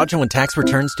 Fraudulent tax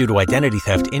returns due to identity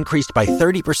theft increased by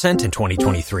 30% in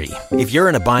 2023. If you're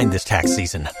in a bind this tax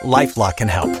season, LifeLock can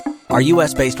help. Our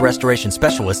U.S.-based restoration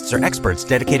specialists are experts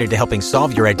dedicated to helping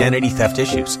solve your identity theft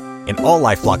issues. And all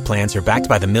LifeLock plans are backed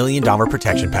by the $1 Million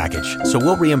Protection Package. So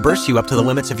we'll reimburse you up to the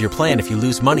limits of your plan if you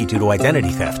lose money due to identity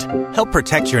theft. Help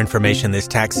protect your information this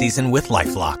tax season with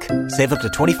LifeLock. Save up to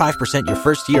 25% your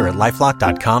first year at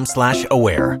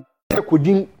LifeLock.com/aware.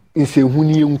 Kodin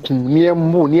insehuni nkun ne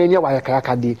mo ne anya wa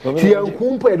yakaka de ti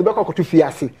nkun po e de bekọ koto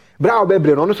fiase bra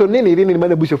obebre no so ne ne ma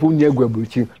na busefo nya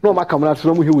aguabuchi no ma kamera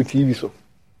so mo hwe TV so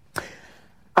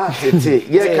tete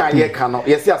ye ka no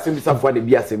ye se asem bisa fo de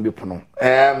bi asem bi pono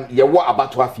ye wo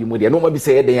abato afi mu de no ma bi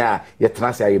se ye den a ye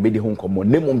trance ya ye bedi ho nkomo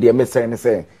ne mum de me se ne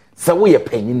se wo ye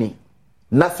panyini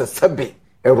na se sebe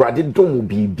ewrade dom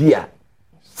bibia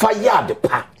fa ya de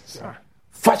pa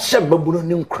fa hye babuno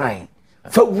ne nkran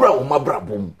fa wura o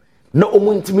mabrabom na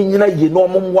omuntimi nyina ye no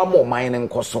omwa mo man ne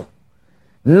nkoso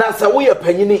na sa wo ye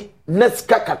panyini na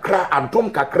ska kakra adom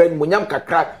kakra munyam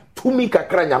kakra tumi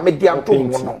kakra nyame di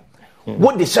adom no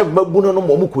wo de hye babuno no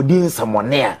mo kodi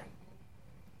nsamone a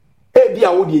e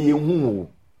bia wo de ye hu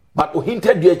but o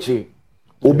hinta du achi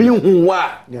obi hu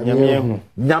wa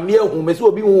nyame hu me so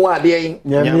obi hu wa de yin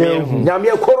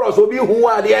nyame koros obi hu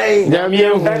wa de yin nyame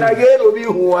hu na ge obi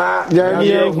hu wa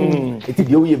nyame hu eti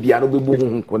de wo ye bia no be bu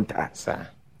hu konta sa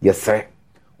yesre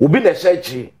obi na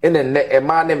hyechi ene ne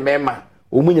ema ne mema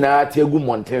omu nyina ate agu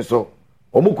monten so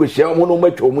omu kohia omu no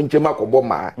matwa omu nche makobo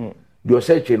ma de o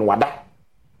hyechi no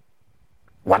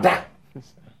wada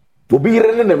obi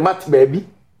yire ne mat baabi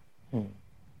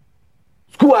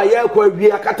ku aya kwa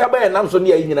wi akataba enam so ne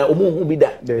ya nyina omu hu bi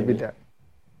da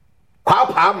kwa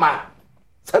pa ma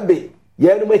sabe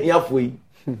ya no mahiafo yi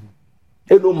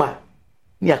enoma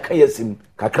ni aka yasim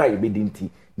kakra ye bedinti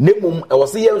nemum e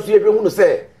wose ye nso ye hwe hu no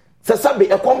se sabe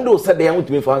ekom do se de ya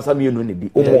mutumi fa ansam ye no ne di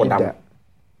omo dam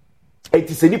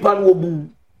eti se nipa no obu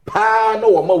pa no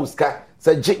wo ma uska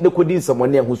se je ne kodi nsamo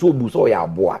ne hu so obu so ya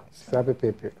aboa sabe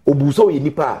pepe obu so ye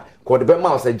nipa ko de be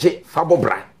ma se je fa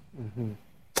bobra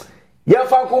ya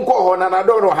fa konko ho na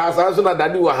nadoro ha sa so na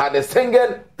dadi wa ha the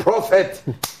singing prophet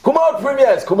Kumawood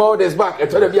Premieres Kumawood is back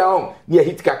eto de bia hon ne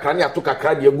hit kakra ne ato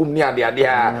kakra de agum ne ade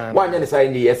ha wanya ne sai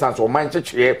ne yesan so man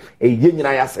chechwe ye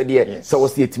nyina ya sede se wo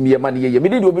se etimi ye ma ne ye me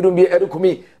de obi dum bi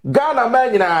erikumi Ghana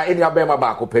man nyina eni abema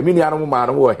ba ko pamini anu ma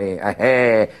no wo he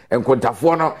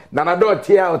enkontafo no na nadoro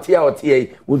tia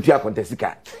wontu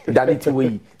akontesika dadi ti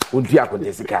we wontu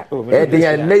akontesika de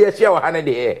ya ne ye hia wa ha ne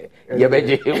de ye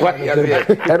beje wa ya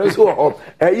eno so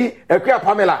eyi ekua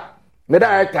Pamela me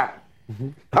director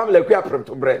Pamela ekua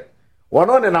prompt bre one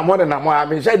on and I'm I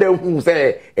mean, say them who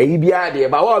say a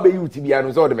EBI, but what be you to be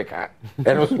an order maker?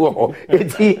 And also,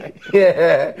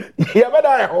 yeah, but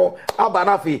I ho,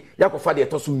 Abanafi, Yakofadi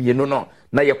Tosum, you know, now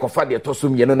Yakofadi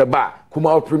Tosum, you know, the bar,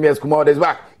 Kumawood Premieres, Kumawood is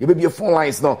back. You may be a phone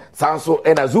lines no, Sanso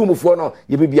and a Zoom for no,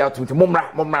 you may be out to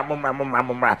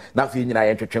Mumra, nothing in I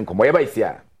entertain come wherever it's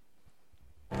here.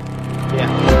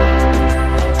 Yeah.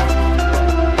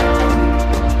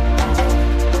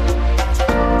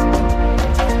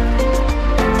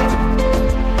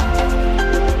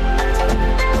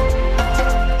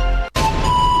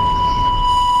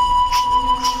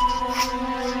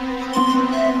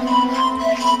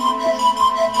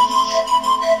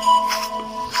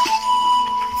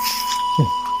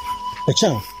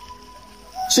 Echa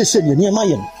se de ne ma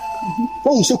yem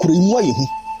won se kuro imu aye hu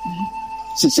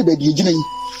se be de gina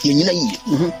yi nyina yi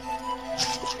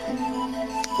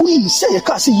uni se ye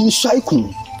ka se yin swai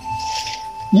kun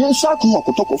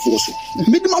okotoko so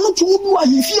me de ma no tu bu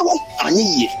aye fie wo anye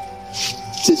yi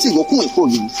se wo kun e ko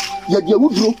yi ya de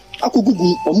wuduro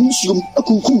akogugu omunsium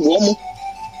akunkum wo mo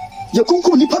ya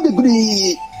kunkum ni pa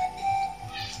bebre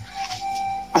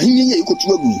ahinye ye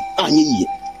ikotu agu anye yi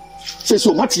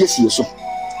so mati yesi so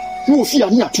wo fi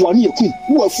ani atoa ne yakun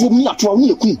wo afuom ni atoa ne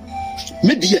yakun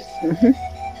me die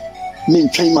me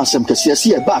ntwan masem kase ase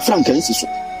e ba franka nsi so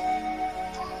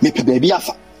me pe baabi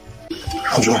afa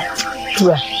ojo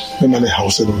tua me ma me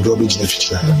house no do be gina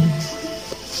fitia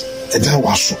e da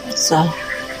waso sa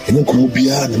ene ko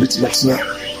bia na beti matina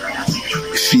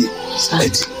fi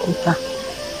edi opa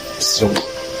so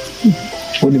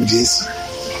woni me dis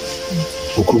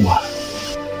okuma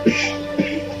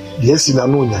yes na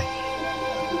no nya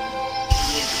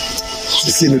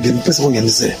se no dem pese won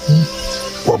yanze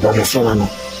wo ba mo fana no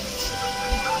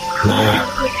na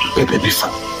pepe bifa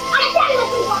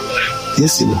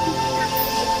yes no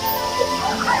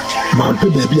ma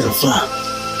pepe bi afa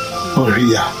o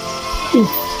ria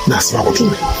na sama ko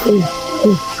tume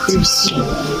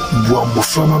bo mo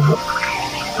fana no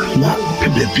na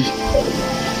pepe bi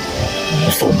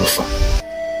fo mo fa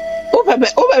o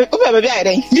pepe bi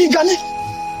ayre mi gane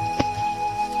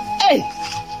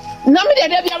na me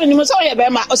de bia ni mo so ye be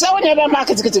ma o se won ye be ma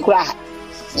kitikiti kura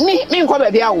mi nko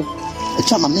be bia wo e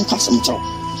chama me nka som taw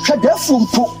hwe dafu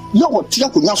mpo ye wo tia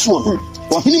konya so no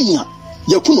wo hini nya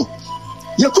yakunu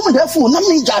dafu na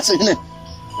me ja se hene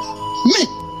mi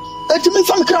e ti me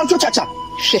fam kra to chacha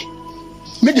hwe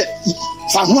me de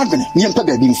fa ho adene me mpa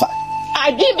ga bi mfa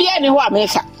adi bia ni ho a me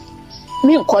fa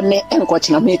mi nko ne enko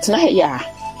china me tina ya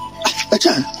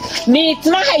Achan, me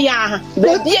tna ya,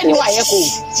 be bia ni wa ye ko.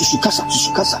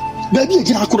 Susukasa. Be bia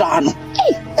gina kura ano.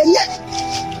 Enye.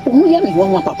 Mu ya me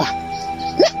won papa.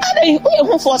 Na ade o ye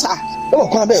ho force a. O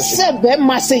kwa be so. Se be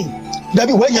ma sei.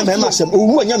 Dabi wo nya me ma sem. O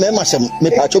wu nya me ma sem. Me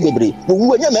pa cho bebre. O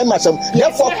wu nya me ma sem.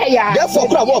 Therefore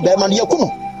kura wo be ma ne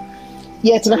yakunu.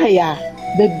 Ye tna ya.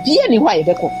 Be bia ni wa ye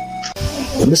be ko.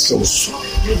 O me so.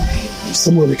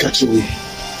 Samuel me catch we.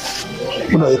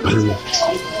 Una ye pere.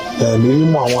 Me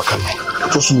mu anwa kan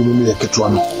to so mi me ketua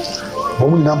no bo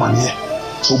mu na mane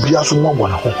obi aso mo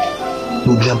na ho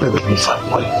no obi ampe be fa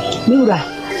wale miura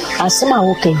asema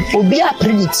wo kan obi a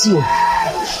primiti o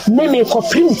me ko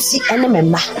primiti ene me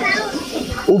ma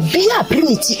obi a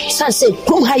primiti sanse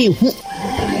kom ha ye hu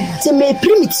te me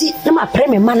primiti na ma pre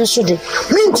me ma no so de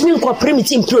mentumi ko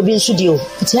primiti impro bi so de o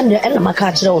ti ene ene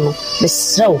maka kire wo no me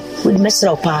sraw wo me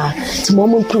sraw pa ti mo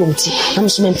mo primiti na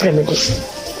so me pre me de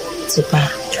ti pa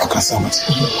akasamati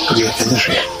je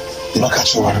enyefe ina ka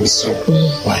chawa na so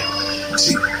why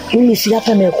see ni fi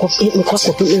apa me ko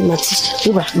so pe mati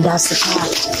uba das pa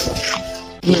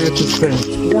me ki friend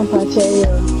dan pa chayo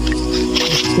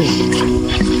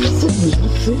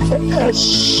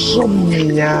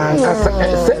somnya kasa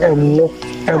se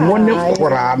emo ne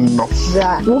kora no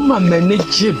wo ma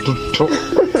manage duto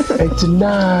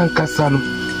etina kasa no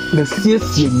na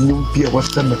siesie nyumpia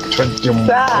wasa na twajemu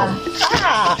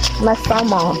my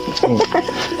summer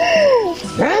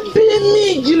happy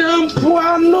me gina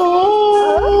mpuano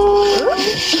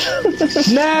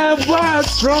never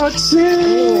trotting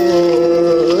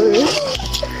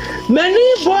many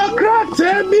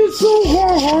bokrate bisu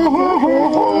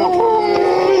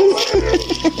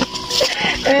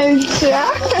encha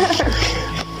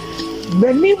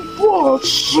many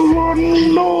bots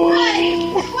no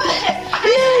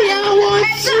yeah, I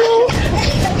want you.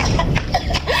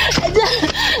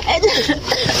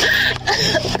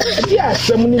 Yeah,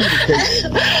 someone in the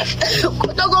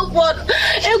Kotogo for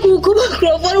a good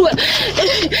crowd.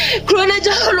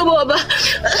 Cronaja Holoba.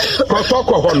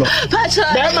 Kotoko Holo. Pacha.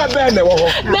 Mama Bene.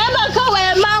 Mama Kawa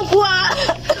Mankwa.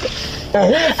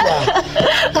 I'm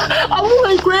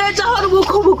great. How do we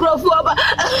come across?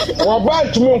 What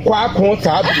about you? Quack, won't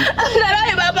have you?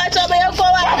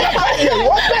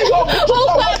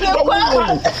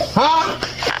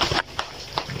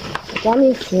 Let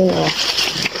me see.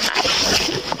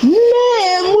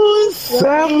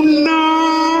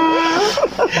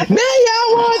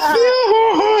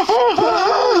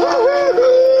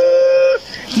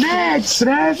 Next, oh,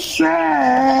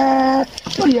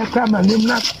 you come and you're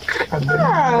not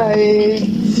coming.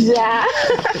 Yeah.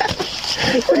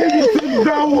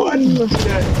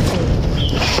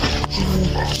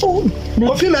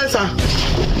 Coffee Mensa.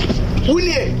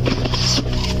 Winnie.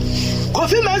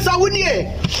 Coffee Mensa, Winnie.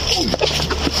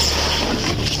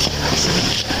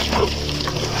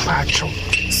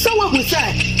 So what we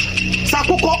say?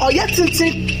 Sapoko or yet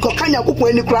tinting, Kokanya Kupu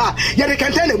and Nikra, yet they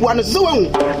can tell it one so.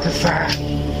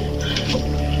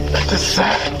 That is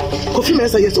sad. Coffee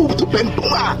Mensa, yes, to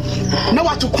Pempuma. Know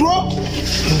what to crow?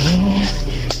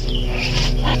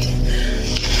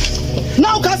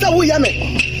 Now, Casa William.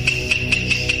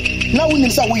 Now we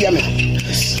need some William.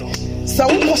 So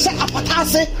we must say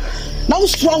Apatase. Now,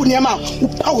 strong Yama, who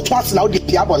power twice now the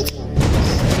Piabont.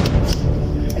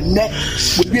 And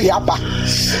next would be Abba.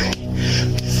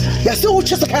 Yes, so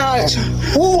just a car.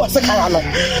 Who was a car?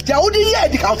 The only year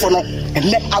the council and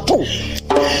let at all.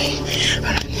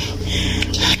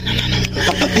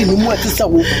 Papa, you know what is so.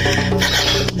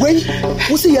 When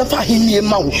we see a fine near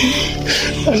Mount.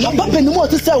 Papa, you know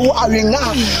what is so.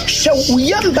 Arena. Shall we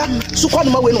yam back to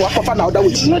come away and walk off an hour? That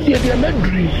was not the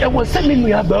memory. I was sending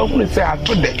me about to say I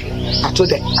told them.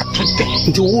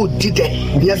 The wood did it.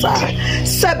 Yes, I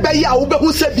said by you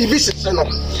who said division.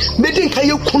 Making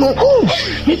Kayo Kuno.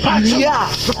 Yeah,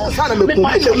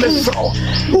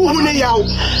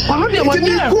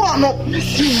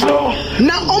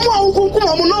 now,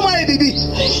 no, my baby.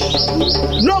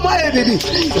 No, my baby.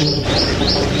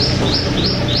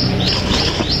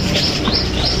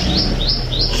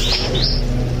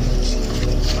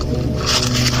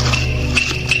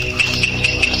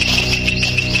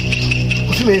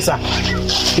 Mesa,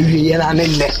 you are an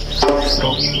end.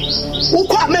 Who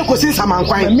can't make us in some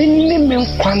unquiet? Minimum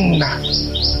quanda.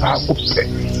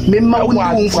 Mimma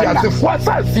won't what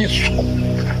I see.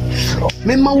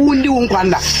 Mimma won't do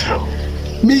quanda.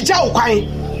 Mijao quine.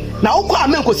 Now, who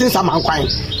can't make us in some unquiet?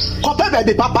 Copper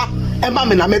baby papa and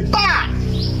mamma me ba.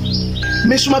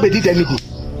 Miss Mabby did anything.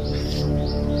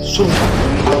 So.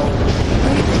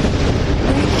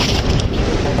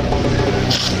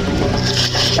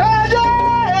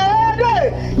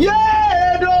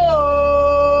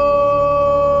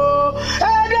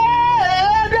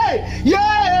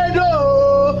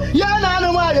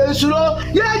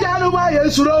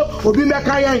 Suro obi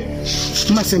meka yan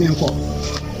masemi nko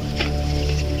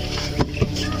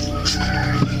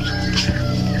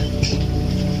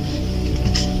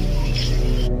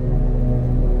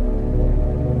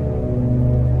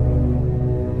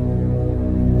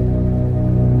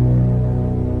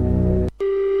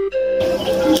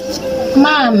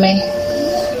Mami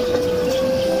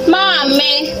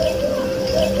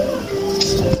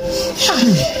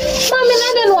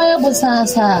nade no ya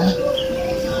busasa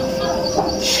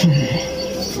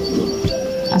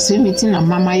Asemi na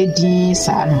mama edi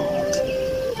sa no.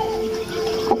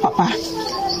 O papa.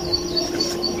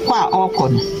 Kwa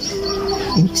okon.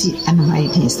 Nti anama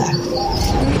edi sa.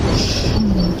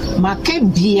 Make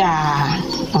bia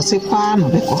ose kwa no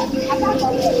beko.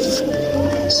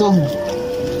 So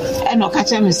eno ka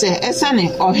che me se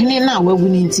esane ohene na wawu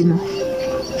ni nti no.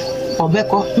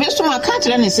 Obeko me so maka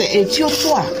kire ne se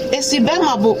etiofo a esi be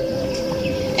mabo.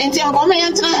 Enti agome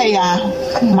yantra ya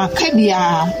make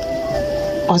bia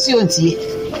Osi ontie.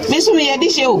 Me so me yedi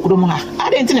hye okrom ha.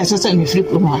 Ade nti na sesa me free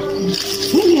krom ha.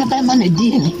 Me ya ba ma na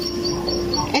di ni.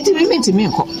 Enti me menti me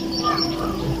nko.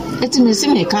 Enti me si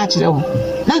me ka kire wo.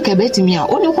 Na ka beti me a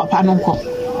oni papa no nko.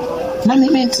 Na me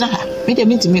menti na ha. Me de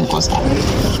menti me nko sa.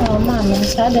 Oh mama,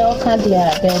 sa de o ka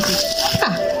dia baby.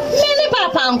 Ah, me ni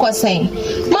papa nko sen.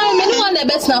 Mama me ni won na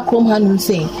beti na krom ha num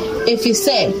sen. If you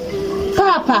say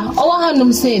Papa, owa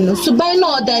hanum say no, subai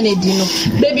no oda na di no.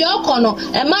 Baby okono,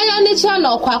 e manya ne cha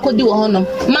na okwa akodi wo honom.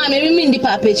 Ma me ndi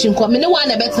papa echi nko, me ne wa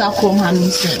na betina krom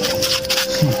hanum say.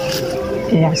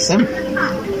 Yes.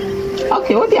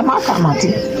 Okay, what dia maka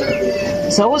mate.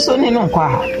 So wo so ne no nkwa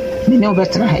ha. Me ne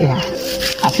obetina ha ya.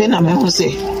 Afi na me ho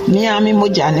say, me ami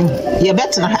moja ne. Ye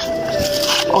betina ha.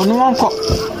 Onu wonko.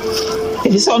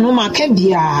 Ebi so onu ma ka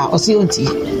bia o se onti.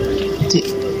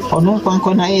 Ono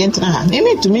kwanko na ye ntra ha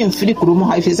me tumi mfiri kurumu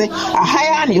ha ife se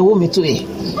ahaya na ewo meto e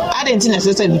ade nti na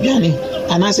sese bibiane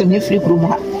ana se me mfiri kurumu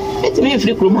ha metumi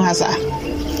mfiri kurumu ha sa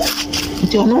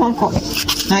nti ono wanko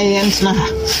I am Snaha.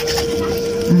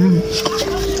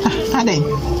 Ade,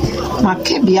 my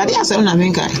kebi, I didn't say on a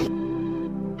minga.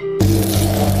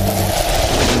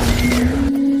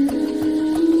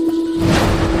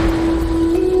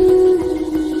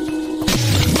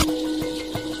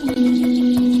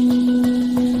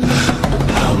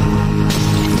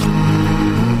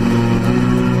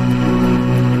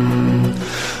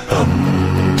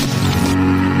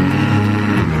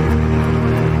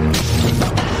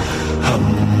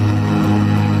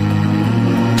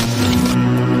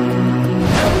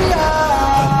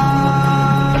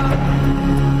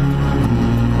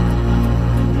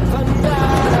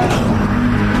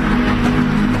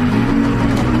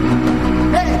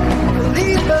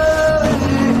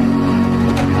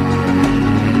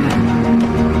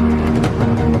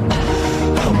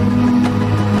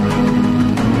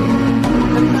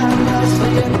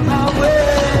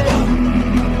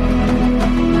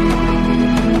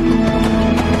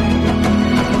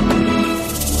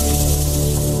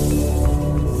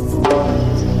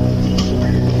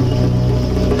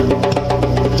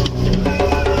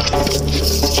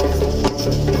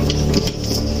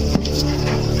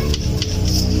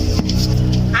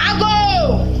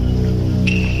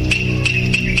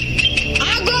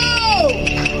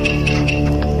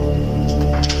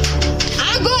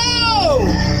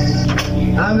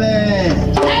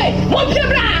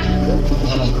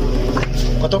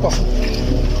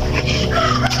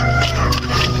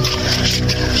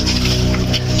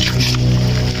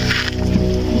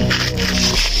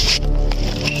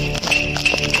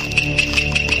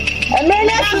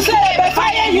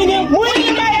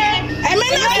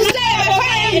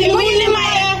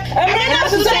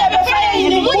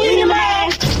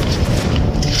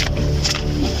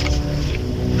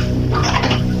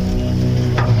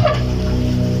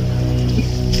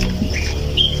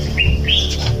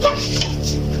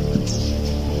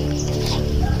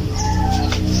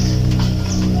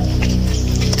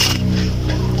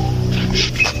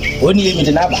 Only you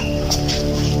with Naba.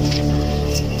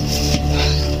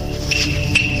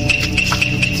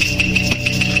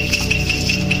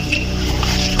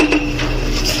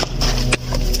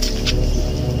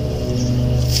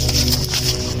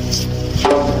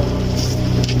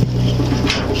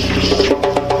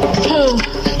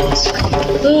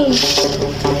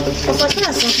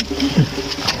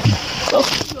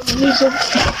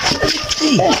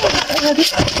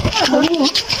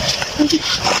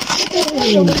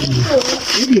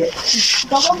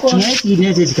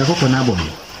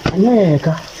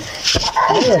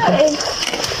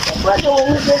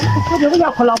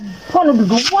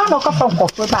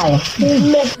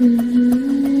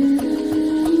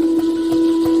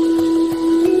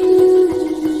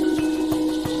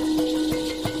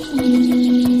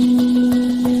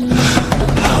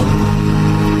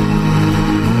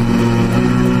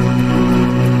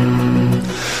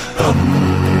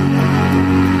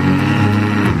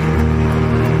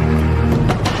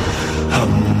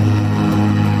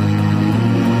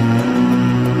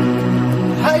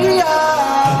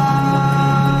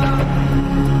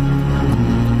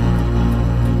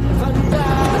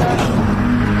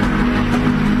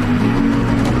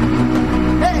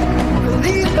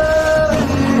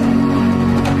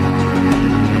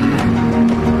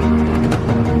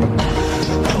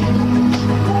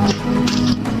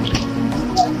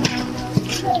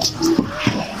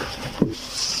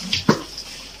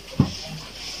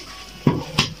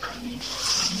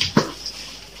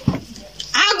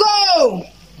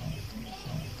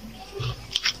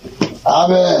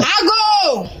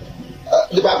 Ago!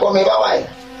 The back of me, why?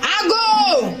 Ago!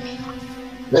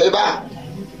 Neighbor.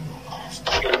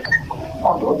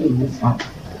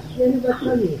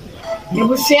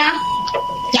 You see,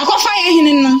 you go fire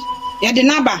him. You're the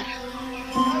neighbor.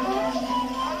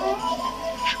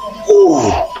 Oh,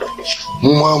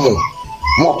 Mamu,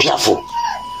 more careful.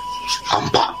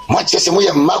 Ampa, much as we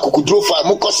have Marco could draw for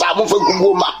Mukosa,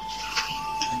 Mufaguma.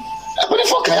 But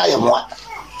if I am one.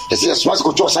 As a smart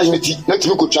control sanity, not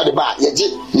you could try the bar, yet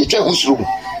you try whose room.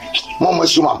 More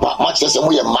mushroom, much as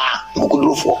we are ma, who could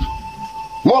do for.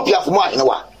 More piaf more in a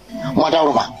while.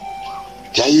 Madaroma.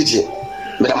 Jaidi,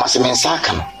 but I must mean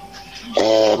Sakam.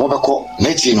 Mobako,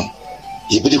 Metino,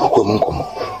 Yibidico Munkum.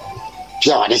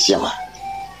 Pia this yama.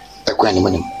 A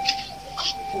quanimum.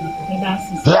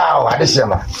 Now, this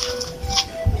yama.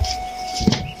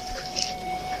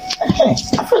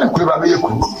 I feel like we are very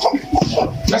cool.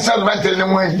 Let's not mental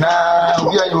them way now.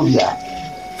 We are you.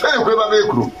 Feel like we are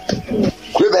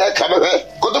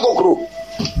go to go crew.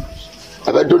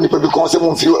 I don't need to be concerned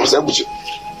with you.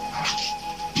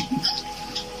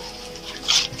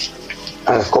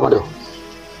 Commodore.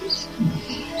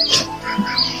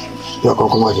 Yo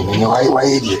kokoma je ni why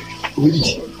idi.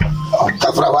 Widi.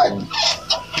 Kafra why.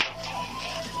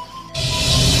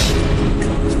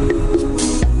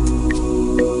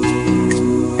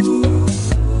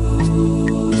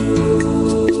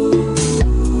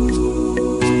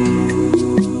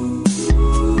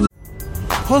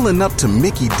 Pulling up to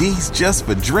Mickey D's just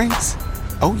for drinks?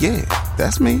 Oh yeah,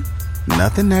 that's me.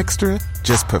 Nothing extra,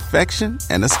 just perfection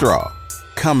and a straw.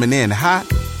 Coming in hot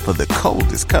for the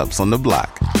coldest cups on the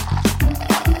block.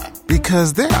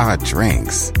 Because there are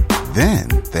drinks. Then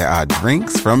there are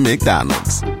drinks from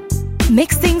McDonald's.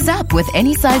 Mix things up with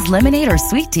any size lemonade or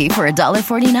sweet tea for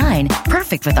 $1.49.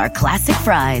 Perfect with our classic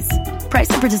fries. Price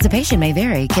and participation may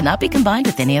vary. Cannot be combined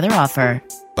with any other offer.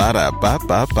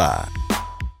 Ba-da-ba-ba-ba.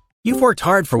 You've worked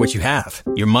hard for what you have.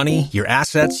 Your money, your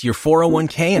assets, your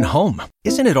 401k, and home.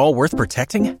 Isn't it all worth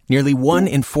protecting? Nearly 1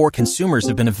 in 4 consumers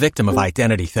have been a victim of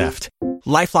identity theft.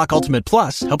 LifeLock Ultimate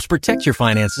Plus helps protect your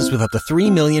finances with up to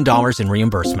 $3 million in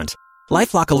reimbursement.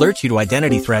 LifeLock alerts you to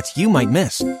identity threats you might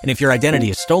miss. And if your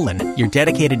identity is stolen, your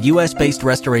dedicated U.S.-based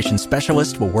restoration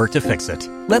specialist will work to fix it.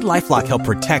 Let LifeLock help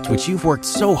protect what you've worked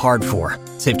so hard for.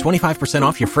 Save 25%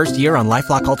 off your first year on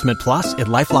LifeLock Ultimate Plus at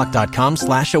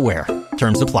LifeLock.com/aware.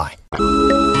 Terms apply.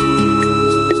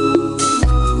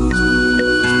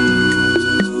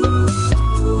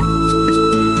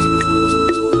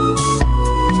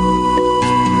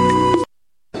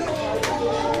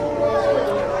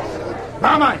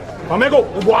 Mama, amigo,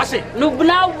 ubuase.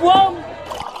 Lubna wom.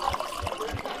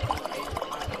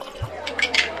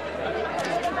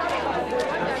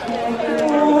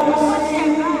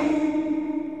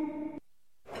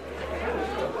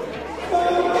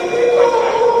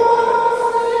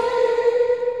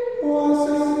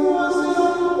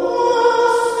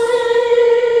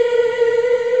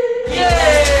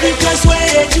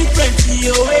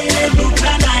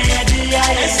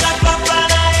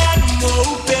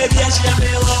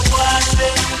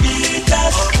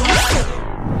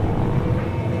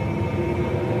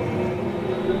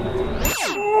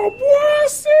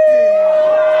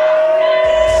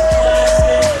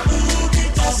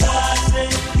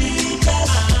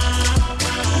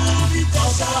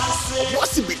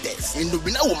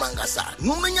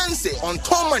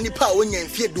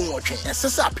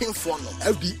 Sasa pin for no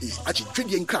FDA achi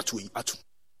twede nkrato yi ato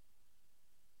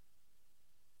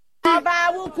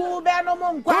Baba wuku be no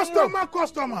mon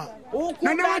customer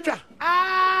nana wacha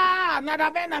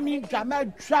nada be na mi twa ma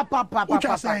twa papa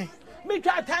mi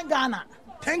twa 10 Ghana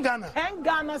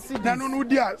cedis na no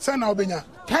dia say na obenya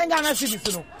 10 Ghana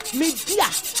cedis no mi dia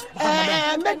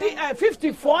maybe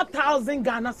 54,000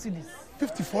 Ghana cedis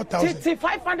 54,000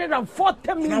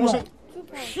 540 million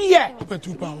here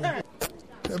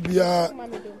Bia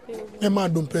Emma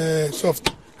Dumpe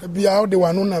soft. Bia the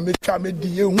one na me twa me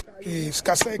die hu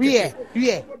skasa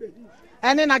yeah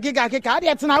and then I giga dey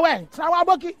tena we tena wa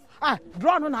boki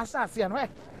draw no na asase no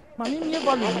mami mi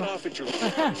volume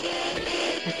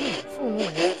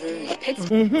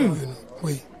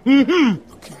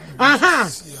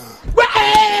wait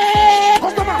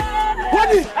customer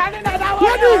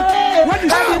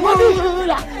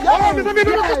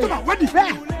what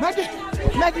hey,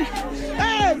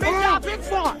 make a big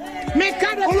phone. Make a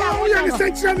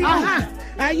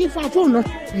if I phone,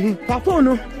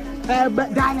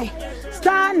 but Danny,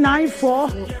 star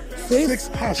 946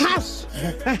 hash.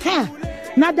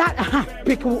 Not that,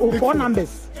 pick 4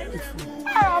 numbers.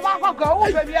 I'm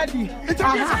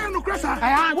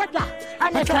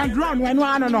a drone when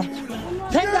one no.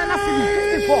 10 Ghana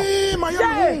cedis 54.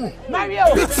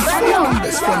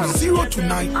 Numbers from 0 to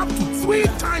 9 up to 3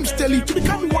 times daily to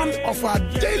become one of our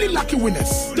daily lucky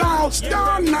winners. Dial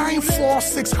star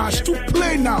 946 hash to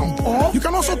play now. Or you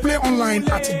can also play online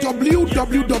at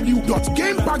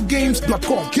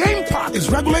www.gamepackgames.com. Game Park is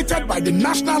regulated by the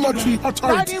National Lottery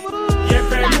Authority.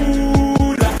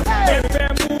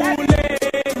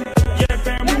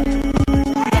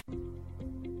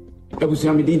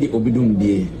 Ebusuamidi di obidum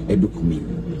die edukumi.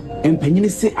 Empanyine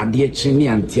se ade akire ne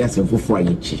ante asem foforo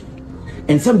ayechi.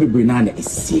 Ensam bebre na na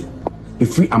esie.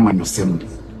 Efri amanyosem.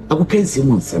 Akokansi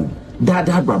mu nsem.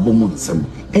 Dada brabo mu nsem.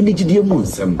 Ene gidie mu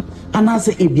nsem.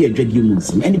 Anase ebi adwadie mu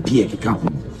nsem. Ene pie keka ho.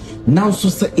 Nanso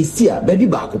se esia baby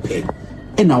ba akopɛ.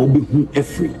 Ena obihu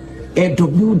efri.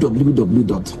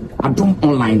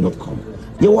 www.adomonline.com.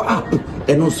 Your app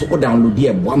and also download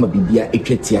the Wama Bibia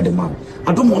Equetia the man.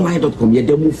 Adomonline.com, ye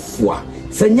demo for.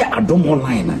 Send ya Adom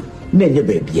Online, Nenya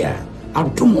Babia.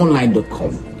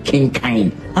 Adomonline.com, King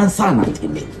Kind, and Sana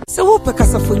Timmy. So, who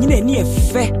Pekasafo near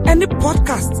fair and the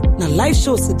podcast, na live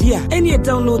shows, dear, and you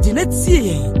download in let's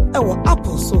see our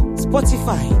Apple, so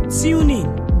Spotify,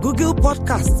 TuneIn, Google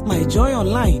Podcasts, My Joy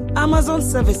Online, Amazon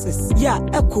Services,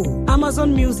 Echo,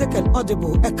 Amazon Music and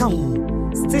Audible,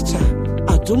 Stitcher,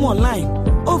 Adum Online,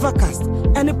 Overcast,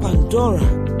 and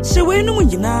Pandora. She will know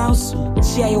you now.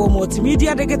 Share your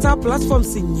multimedia digital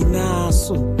platforms in you now.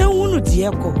 So, no one would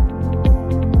echo.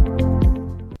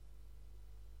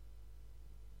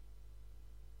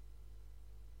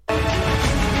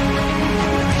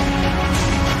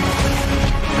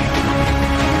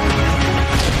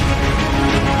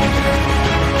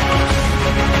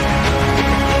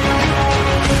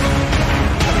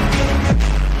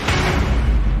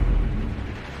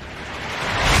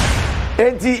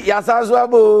 Enti yasaso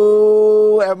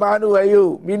abo emanu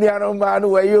wayo miniano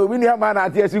manu wayo minia mana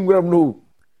atiasi nguram no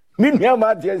minia ma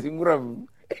atiasi nguram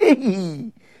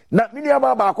na minia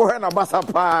ma ba ko na basa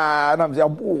pa na mse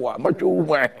aboa macho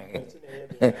uma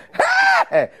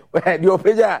dio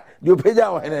peja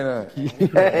wa na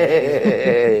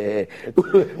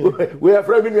we are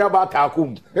from minia ba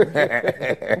takum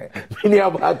minia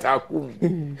ba takum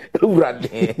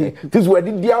urade this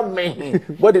word dia me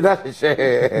what did that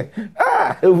say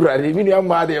urade minia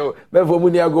ma de me for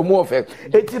munia go mo fe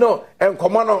eti no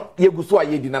enkomo no yeguso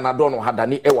ayedi na nadon no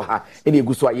hadane ewa ha ene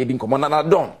yeguso ayedi nkomo na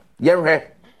nadon yenhwe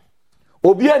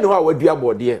obi anu a wadua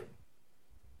bode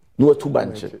no watu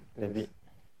banche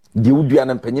di udua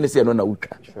na mpanyine se no na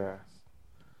utwa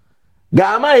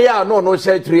gama ya no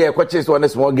share e kwache so na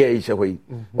small girl ishe hoyi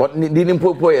di ni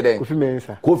popo ye den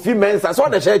kofi mensa so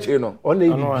na share no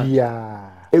ona bia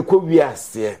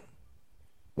ekowiase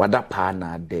wada pa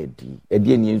na dedi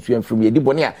edi eni ensu enfrum ye di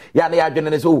bone a ya na ya adwene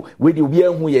ne so we di obi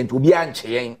anhu ye nti obi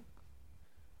anche yen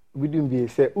bidum bi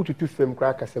se ututu fem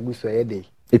kra kasagu so ye dey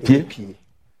epie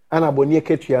ana bone e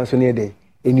ketua so ne dey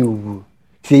eni owu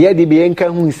se ye di bi enka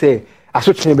hu se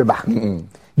asotwe beba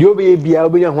di obi bia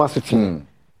obi hu asotwe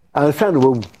ansa no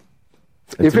wawu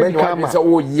efe kama se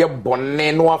wo ye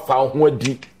bone no afa ho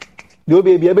adi di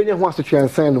obi bia benya hu asotwe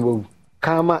ansa no wawu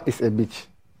karma is a bitch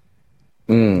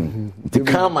the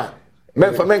karma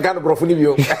men for men kan brofo ni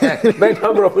bio men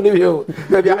kan brofo ni bio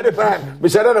na bia de fa me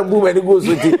shara na mbu mani go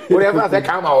so ti we ever say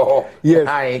karma ho yes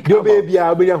di obi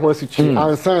bia benya hu asotwe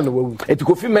ansa no wawu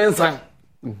etikofi mensa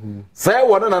say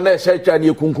wona na na ehya twa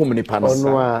ne kunkum nipa no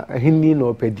ono a hinni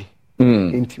no pedi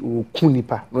enti o kun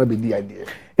nipa no be di ade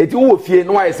eti wo fie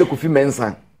no aye se kofi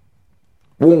mensa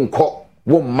wo nko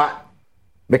wo ma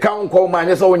me kan nko ma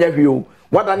anye so wonya hwio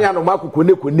wadane anoma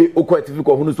kokone kone okọ atifi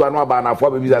ko hunu so anu aba na afọ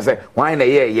abibisa se wan na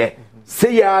ye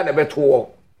se ya na beto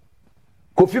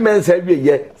kofi mensa wie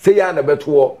ye se ya na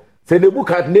beto se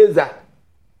Nebukadneza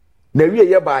na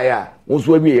wie ye ba ya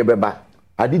wonso wie ye beba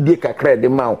adidie kakra de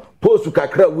ma postu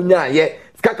kakra wunya ye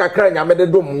ska kakra nyame de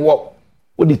dom wo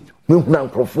odi huna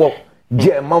nkrofo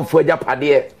je manfo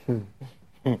ajapade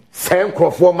se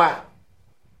nkrofo ma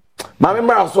me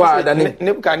mara so adane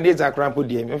Nebukadneza krampo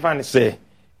die me fa ne se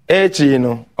echi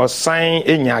no osan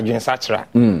enya adwen sachra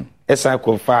esa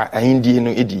kofa ahindie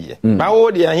no ediye ba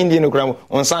wo de ahindie no kram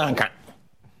onsan anka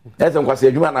ese nkwase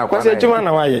adwuma na kwase adwuma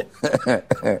na waye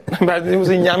ba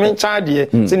ze nyame chadie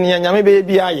se ne nyame be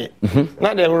bi aye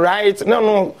na the right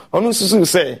no onu susu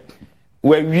se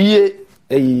wawie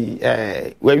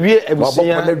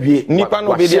ebusia nipa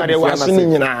no be dia de wasu ni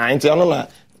nyina enti onu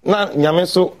na nyame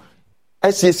so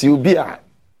asiesi obi a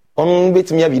on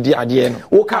betimi abidi ade no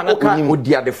wo ka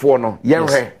odi adefo no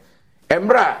yenhwe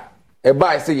embra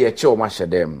eba ise ye che o ma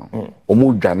hyedem no o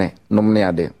mu dwane nom ne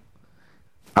ade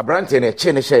abrante ne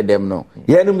che ne hyedem no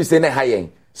yenum se ne hayen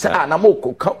sa na mo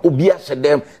ka obi a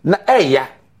hyedem na eya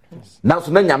na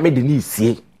so na nyame de ni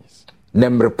isie na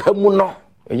mrepamu no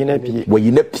oyina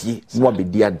pie no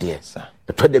abedi ade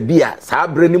to da bia sa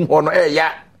abranim ho no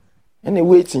eya ene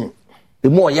waiting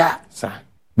emu oya sa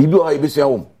bibi o ibesua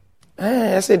wo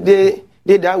I said they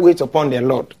that wait upon the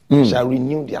Lord shall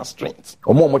renew their strength.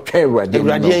 Omo twa Awurade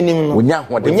no. Onya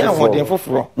hoden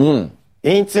foforo.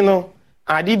 Enti no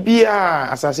ade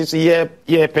bia asase so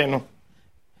ye pe no.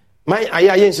 My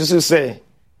aya yen susu say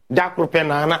that krope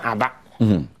na aba.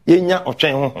 Yenya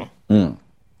otwen ho.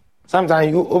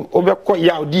 Sometimes you obekọ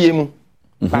ya odie mu.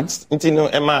 But enti no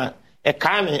ema e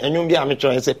ka me enwum bia me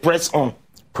try say press on.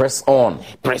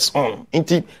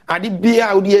 Inti adi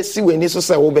bia odi esi we ni so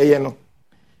se wo beye no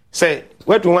se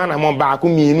wetu wana mo ba ku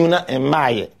mienu na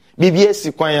embaye bibia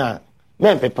esi kwan a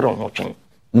me pepero ho twen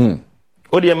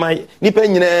odi mai nipa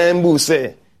nyina mbu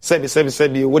se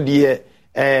sebi wodi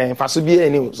faso bia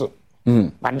ni so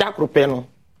ba dakrope no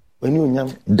wani onyam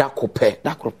dakope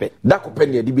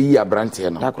ne adi bi abrante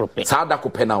no sa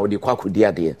dakope na odi kwa kodi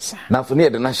ade na so ne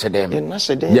de na hyedem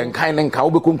yen kan ne nka wo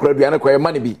be konkura duane kwa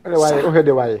ma ne bi o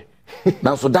hede waye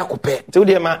na so dakope te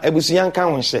wodi ma abusuyan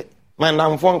kan ho hye ma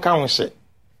ndamfo kan ho hye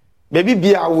baby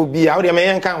bia wo bia wo de me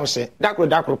yen kan wo se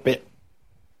dakro pe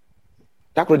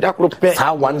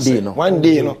sa one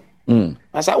day no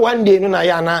asa one day no na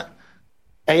ya na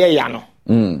eye ya no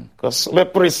cuz be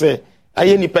prese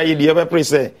aye nipa ye de be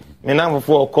prese me na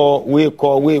fofo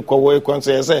ko we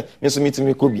say me so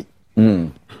mitimi ko bi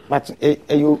but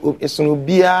esuno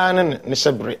bia na ne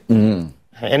shebre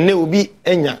enne obi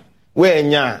enya we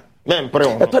enya me mpre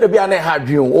wo to de bia na ha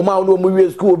dwen o ma no mo wie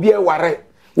school obi e ware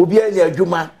obi enya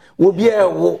adwuma obi e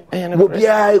wo obi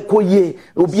a koye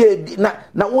obi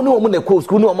na woni wo mo na ko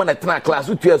school no mo na tena class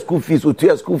to school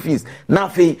fees na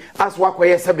fe as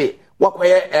wakoye sebe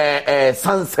wakoye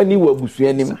sansani wa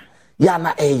busuanim ya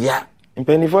na eya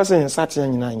mpenifo se nsate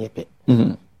nyina nyepe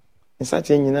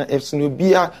nsate nyina efsuno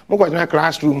bia mo kwatena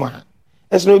classroom ha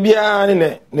esno bia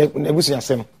ne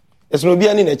busuasem esno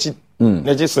bia ni na chi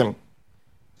na jesem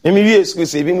emi wie school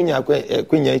se bi munya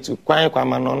kwanya itu kwan kwa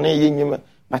ma no na yenyima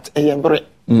but eyembre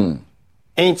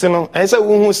enti no ese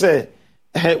wo hu se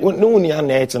no wuni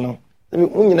ana eti no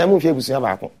munyina mu fie busua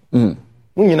baako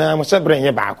munyina mo sebre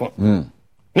nye baako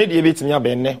ne de betimi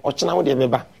abenne ochena wo de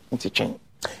beba nti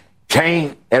twen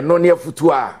eno ne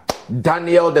afutu a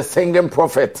Daniel the singing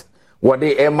prophet what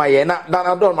they emaye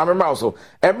na don ma memra so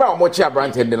emra omochi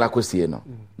abrante de na kosie no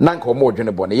na nka omo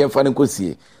odwene bone yemfa ne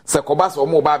kosie se koba so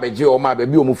omo ba beje omo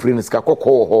ababi omo free ne ska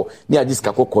kokko ho ne agi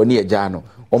ska kokko ne eja no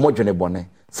omo odwene bone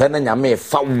se na nyame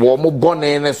fa wo omo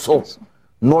bone ne so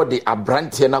no de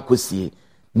abrante na kosie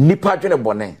nipa dwene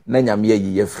bone na nyame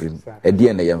yi yefrim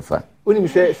ede ne yemfa oni mi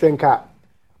se nka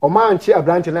omanchi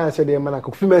abrante na se de mana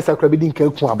ko fime sakra bi din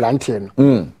kan ku abrante no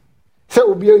se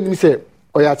obi anim se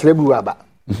oya trebu aba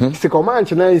se ko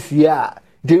manchi na nsi a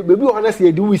de bebi o na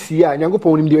se de wisi a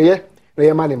nyankopon nim de oye na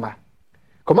ye manema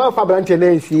ko man fa abrante na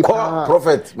nsi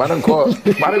prophet manko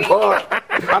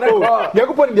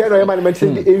nyankopon de na ye manema se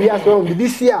de area so de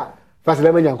this year fa se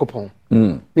le nyankopon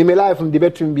me life from the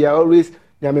bedroom be always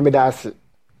nyame me das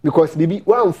because bibi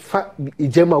wan fa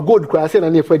ejema gold kra se na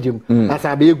ne fa jem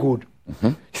asa be gold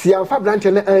si an fa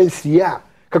abrante na nsi a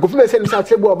ka ko fime se ni sa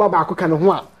trebu oba ba ko kan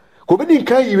ho a ko be din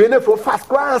kan yiwe na for fast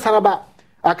class araba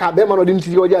aka be ma no din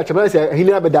ti oja atema se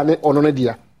hini abedane ono no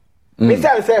dia me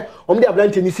say om de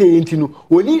abrante ni say enti no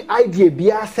oni idea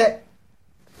bia se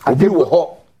obi wo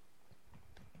ho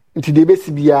nti de be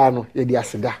si bia no ye di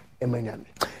aseda emanyame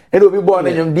eno bi bo na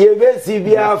nyum de be si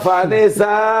bia fa ne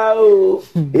sa o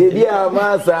e bia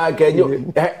masa kanyo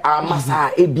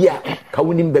amasa e bia ka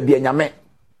wonim ba bia nyame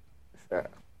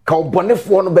ka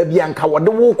obonefo no ba bia nka wode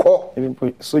wo ko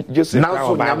so Joseph na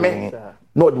so nyame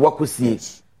no de wakosie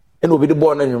eno bi de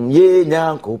bo na nyum ye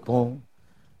nyankopon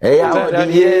eya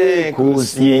wode ye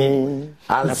kosie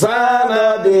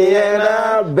ansana de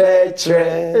na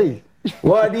betre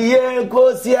wode ye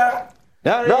kosia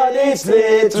Lord is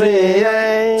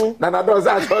listening. Na do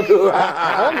za so do.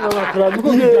 Na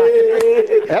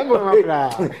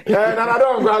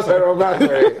do ngwa so.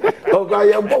 O ga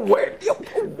ye bo we.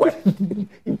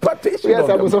 Impartation. Yes,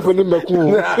 I'm so for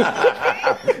nimeku.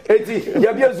 Eti,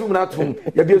 ya bia zoom na tum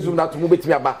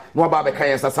betimi aba. No aba be kan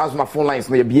yensa sans ma phone lines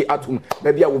no ya bia atum.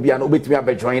 Na bia wo bia no betimi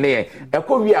aba join ne.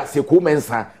 Ekọ wi ase ko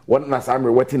mensa won na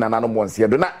samre wati na nanom wonse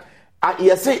do na.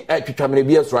 Yesi twitwamre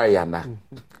bia so ayi na.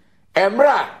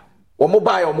 Emra omo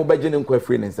bae omo baje ne nkwa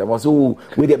free ne nsem so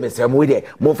we de mesem we de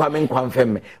mo fa me nkwa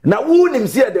mfem na wunim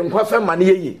se de nkwa fem ma ne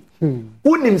yeye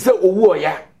wunim se owu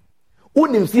oya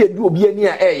wunim se edu obi ani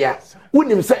a eya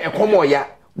wunim se ekomo oya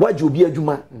waje obi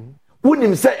adwuma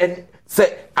wunim se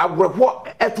agropo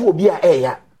eto obi a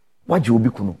eya waje obi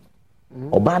kunu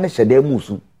oba ne hyede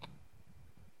musu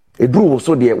eduru wo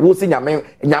so de wo se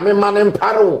nyame ma ne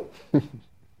mparo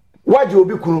waje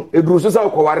obi kunu eduru so sa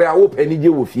kware a wo pani je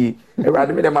wo fie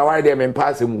ewrade me dem aware dem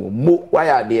mpaase mu mo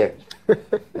waya de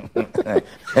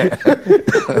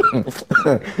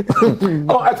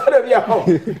oh atore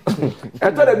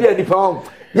bia nipa on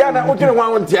ya na utire nwa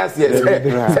won tiase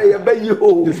say ye bayi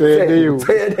o say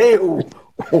dey o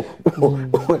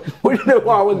utire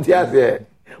nwa won tiase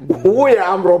wo ya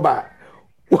amroba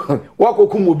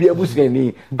wakokum obi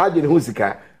abusuani agye ne ho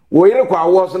sika wo yire kwa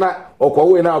wo so na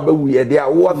okwawo na abawu ye de a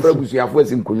wo afra busuafo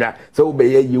asinkonwa se wo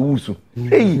be ye yewusu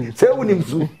se wonim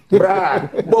su bra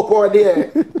boko de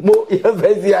mo ye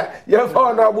fazia ye fa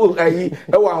honorable ayi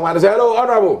e wa anware se hello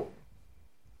honorable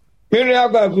miri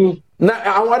abaku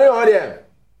na anware ho de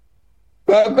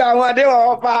ba anware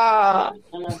ho pa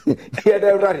ye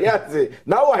de radiate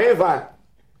na wo hefa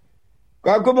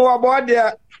kwa kumu wa bode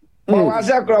wa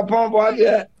se kropon bode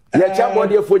ye cha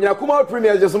bode fonya Kumawood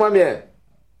Premieres je soma me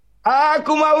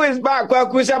Kumawood is back kwa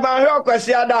kusaba hwe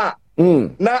kwasiada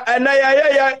na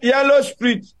ya yellow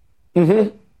street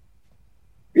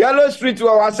Yellow Street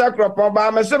was a sacropon, but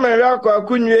I'm a semi record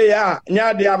kunye ya,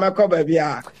 nyadi amakoba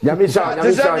bia. Yamisha.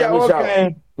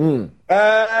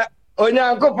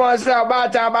 Onyankopon say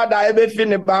about ebe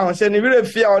fini ba say ni we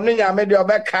fear onu nyame de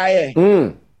obekaye.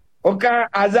 Oka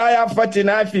Isaiah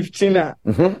 49:15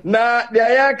 na de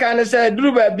ya kan say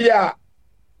duru ba bia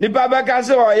nipa beka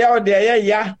say o ya o de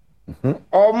ya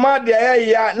o ma de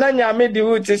ya na nyame de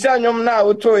wu ti say nyom na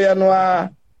oto ye no a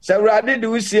say urade de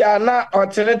usia na o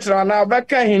teretra na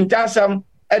obeka hintasam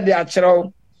e de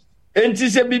akyerɛw enti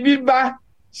say bibi ba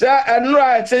say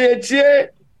enura say etie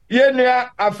yenua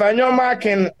afanyo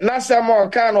makin na samo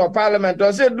kan o parliament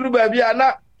o say duru ba bia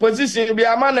na position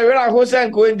bia ma na wera ho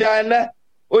sen ko njan na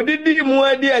odidi mu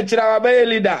adi akira ba ye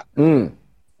leader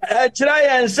akira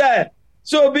yen say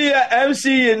so be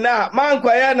MC na man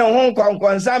kwaye ne ho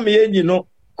konkonsa me yenyi no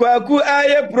kwaku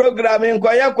aye programming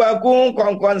kwaye kwaku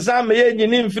konkonsa me yenyi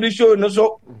ni mfiri show no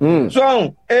so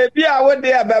so e bia wo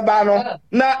de abeba no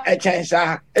na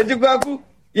echensa eti kwaku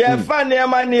ye fa ne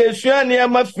ma ne esua ne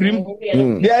ma firim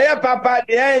de ye papa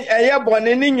de ye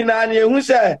bone ni nyina ne ehu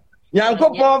say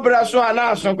Yankopon bra so ana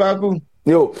aso kwaku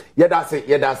yo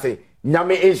yedase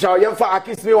Nyame insha yemfa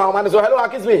Akismi wa man so hello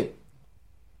Akismi.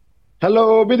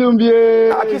 Hello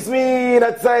Obidumbie. Akismi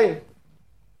let's say.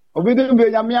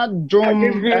 Obidumbie nyame adom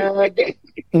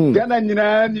gana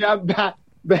nyina ni aba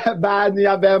ba ni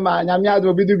aba ma nyame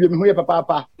adom Obidumbie me hu ye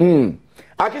papa.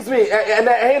 Akismi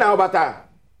na obata.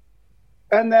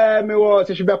 Me wo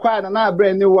se hwebekwa na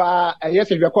abre ni wa ye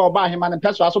se hwebekwa oba ahema na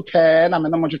peso aso pe na me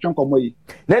no mo twetwe nkomo yi.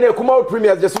 Na Kumawood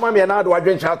Premieres just ma me na do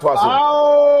adwen cha to aso.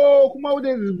 Oh, Kumawood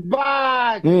is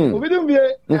back.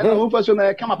 Obidumbie na hu faso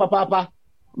na kama papa.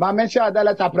 Ma mention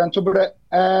adala tapranto bre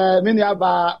mini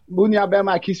aba buni aba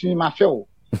ma Akismi ma feel.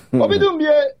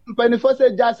 Obidumbie mpanifo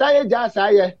se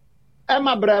jasaye e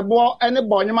ma brebo ene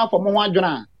bonyuma fo mo ho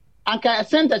adwena. Anka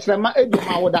center kyerema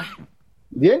eduma woda.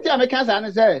 Die nti ameka sa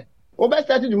ne se obe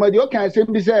start jumadi o kan sem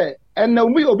bi say na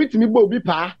obi timi bo obi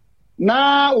pa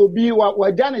na obi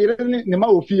wa ja na yire ne ma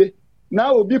ofie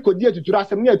na obi kodi atuturu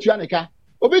asem na atua neka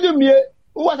obi dumie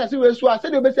wo asase we so a se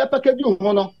de obe se package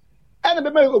ho no ene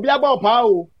be obi aba pa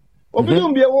o obi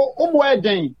dumie wo mo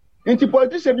eden nti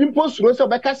politician bi mposuro se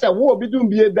obeka se wo obi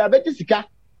dumie bra beti sika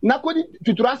na kodi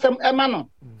tuturu asem ema no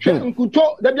hwe nkuto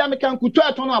da bia meka nkuto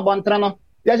ato no abontra no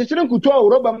ya chechire nkuto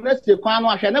roba na sie kwan no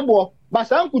ahwe ne bo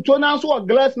basa nkuto na so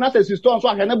glass na se stone so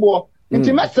ahwe ne bo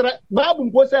nti mesre babu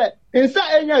mpo se insa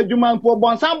enya adwuma mpo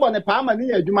bonsan bo ne pa ma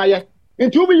ne adwuma ye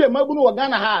nti ubi ye mabunu wo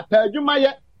Ghana ha pa adwuma ye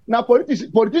na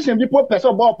politician bi po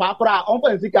pese bo pa akora on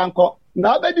fa nsika nko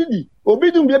na obedidi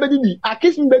Obidumbie bedidi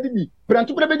Akismi bedidi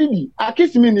prantu bedidi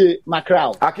Akismi ne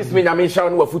makrao Akismi nyame sha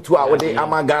no wafutu a wode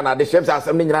ama Ghana de shems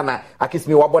asem ne nyina na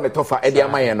Akismi wabɔ ne tofa e de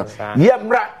ama ye no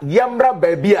yemra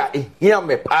baabi a ehia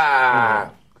me pa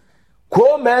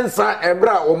ko mensa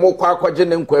embra omo kwa akwaje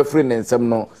ne nkwa afiri ne nsem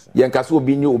no yenka so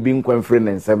obi nye obi nkwa afiri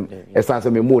ne nsem esan se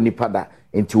me mo ni pada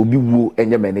enti obi wuo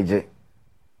enye manage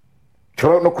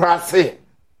tro no krase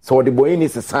so de boyi ni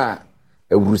sesa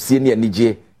ewurusie ne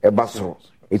anije eba soro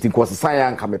enti ko sesa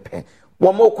ya nka mepe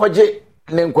wo mo kwaje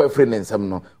ne nkwa afiri ne nsem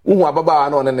no uhu ababa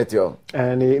na one ne tio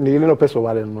ni no peso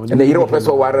ware no ne yire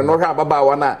peso ware no hwa ababa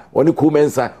wa na oni ko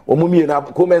mensa omo mie na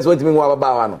ko mensa ontimi nwa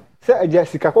ababa wa no se aja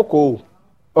sika kokoo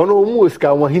ono mu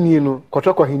osika wa hini no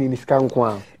kotoko hini ni sika nko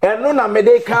a eno na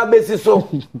mede ka besi so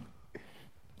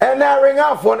ena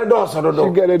ringa for ne do so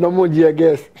do gele no mo je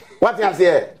guess what you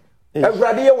say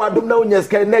everybody ye wadum na unya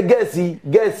sika ne gesi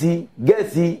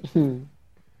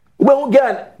ube hu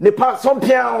gan ne pa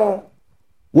sompia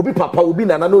obi papa obi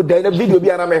nana no dai na video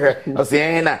bi ana mehwe o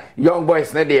say na young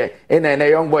boys ne de na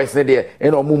young boys ne de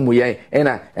na omumu yen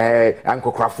na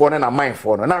ankokrafo ne na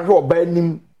mindfo no na hwe oba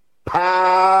nim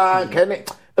pa kene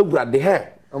ewurade he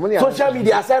social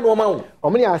media say no ma wo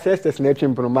omni ancestors na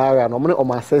twimpo mara no omni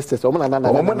ancestors omna nana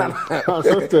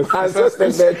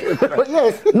ancestors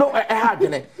yes no hard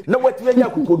ne no what we nya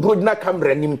kokodro na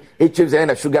camera nim echize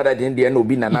na sugar daddy de na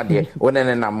obi nana de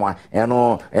onene na mo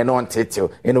eno ontetel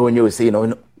eno onye ose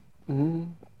no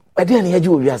ade ne yaji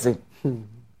obi ase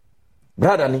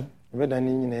brother ni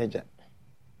nyina eja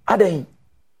adan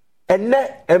enne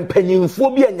empanyinfo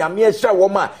bi anyame ehya wo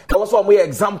ma na wo so mo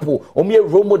example o me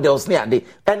role models ne ade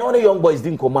and all the young boys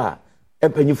din koma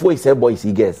empanyinfo is boys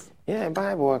he guess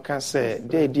bible can say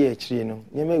dey akiri no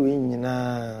nyema we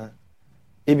nyina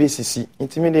ebesisi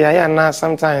intimi dey aya na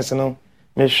sometimes no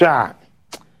me hwa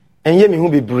enye me hu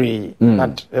bebre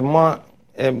but mo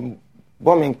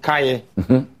bombing kaye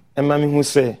ema me hu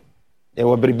say e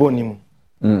wo briboni mu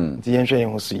nti yen hwe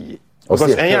yen hu so yi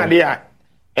because enye ade a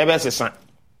ebesesa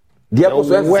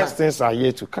The worst things are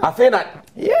yet to come. I feel that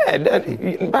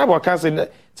the Bible can say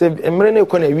that say emrene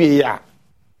ko na wie ya.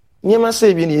 Nyema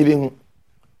say bi na ebe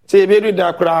say be do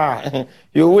da kra.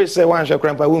 You always say one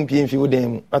shakra pa won pie mfi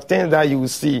dem. But things that you will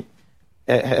see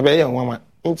ebe ye nwa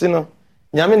nti no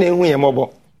nyame na ehu ye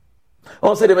mobo.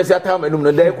 On say the message atam enum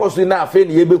no dey koso na afi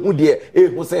na ye be hu de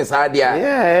ehu sense ade a.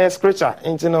 Yeah, scripture.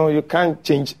 Nti no you can't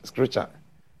change scripture.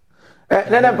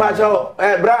 Nene pacho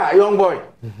bra young boy.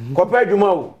 Kopɛ dwuma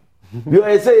o.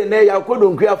 You say na ya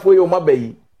kodo nkuafo ye o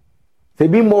mabayi. Se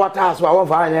bi mo wata so a won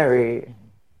fa anya hwe.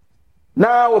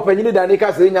 Na wo panyini da ne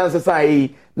ka se nyanse san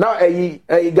yi. Na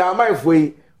ga maifo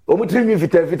yi. O mu trimi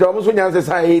fita o mu so nyanse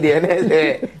san yi de na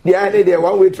se. Dia de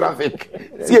one way traffic.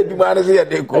 Si eduma na se ya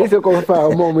de ko. Se ko fa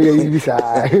o mo ye yi bisa.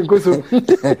 Nkoso.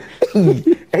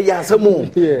 Ya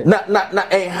samu. Na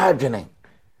ha dwene.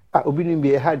 Obi nim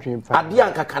be ha dwen pa. Ade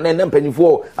anka kana na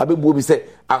mpanifo abebuo bi se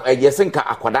yesenka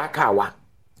akwada kawa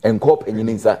enko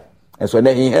panyini nsa. Enso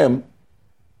na hihem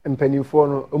mpanifo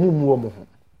no omumu omo ho.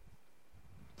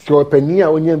 So pani a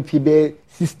onya mpi be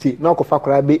 60 na okofa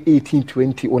kora be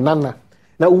 1820 onana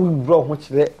na wuro ho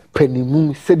kire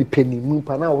panimu se di panimu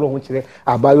pa na wuro ho kire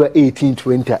abawa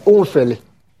 1820 o fele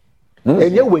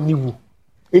enye waniwu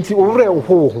nti wuro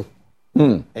ho ho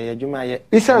Juma ye.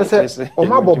 Isan se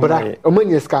oma bobra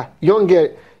omanyeska young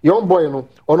boy no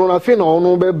ono na fe na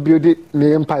ono be build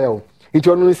ne empire o. Nti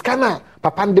ono ska na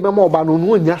papa ndebe ma oba no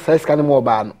no nya sa ska ne ma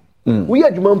oba no. Wo ya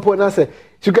dwuma mpo na se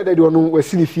sugar daddy ono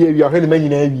wasini fie wi ahwe ne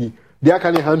manyina awie. Dia ka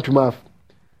ne hand to mouth.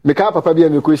 Me ka papa bia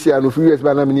me ko sia no few years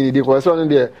ba na me ni de ko so no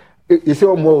de ese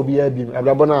o mo obi abi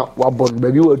abrabo na wabon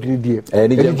ba bi waduni die.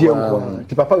 Ni je nko.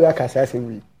 Ti papa wi aka sa se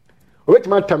wi. Wait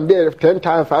my time there 10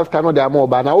 times 5 times no dey more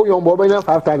ba na wo yon bo banya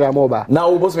 5 times dey more ba na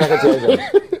wo boss me ka tell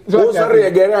so sorry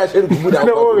agere a share kubu da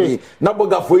ko na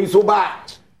boga foi so ba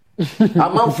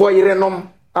amanfo yerenom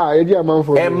edi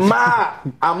amanfo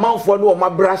amanfo no ma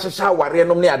bra hyehyɛ aware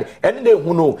nom ne ade ene de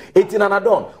hu no etina na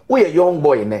don wo ye young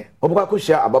boy ne obuka ko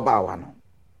hia ababaawa no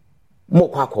mo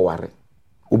kwa akɔware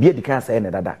obi edika sa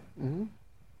ene dada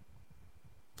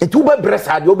etu ba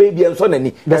bresa de obebi enso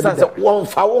nani esa se won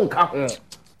fa won ka ho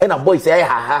ena boy say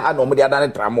ha no mo de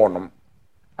adane tramo no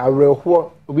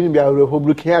awreho obi ni bi awreho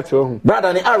bruki ate ho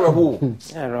brother ni awreho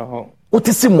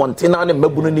utisi montena ne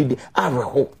mabunu ni di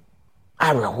awreho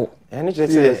ene je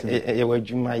say ye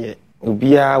wadwuma ye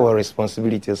obi a wa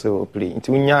responsibility so play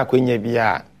nti unya akwanya bi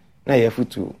a na ye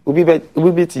futu obi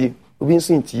beti obi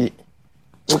nso ntie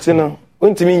nti no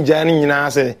ontimi nja ni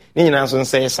nyina se ni nyina so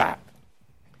nse sa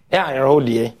awreho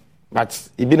de but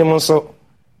ibinom nso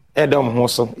edom ho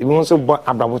so ibi nso bo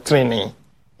abrabo training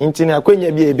nti na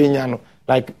akwanya bi ebenya no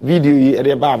like video yi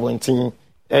ede ba abontin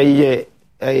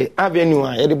avenue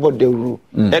a ede bo dawru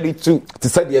ede tu ti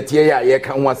said ye tie ya ye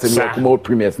kan wa semi Kumawood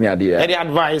Premieres ni ade ya ede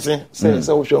advice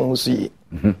say wo hwe ho su yi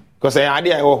because ade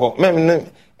ya wo ho mem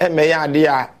me ya ade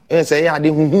a say ya ade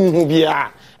hu bi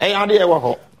a ade ya wo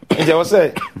ho nje wo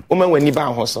say wo ma wani ba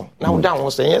ho so na wo dan ho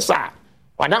so yes a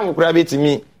wadan wo kura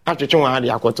betimi atwetwe wa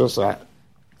ade akoto so a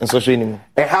nso hwe ni mu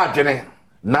ha dwene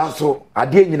nanso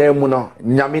ade nyina mu no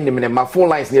nyame nim ne ma phone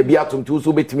lines ne bia tonto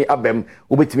so betimi abem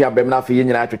na afi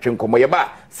nyina atwetwe nkomo ye ba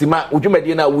sima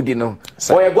udwumadi na wudi no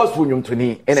o ye gospel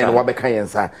nyumtoni ene ne wabeka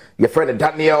yensa ye friend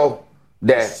Daniel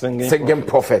the singing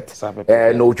prophet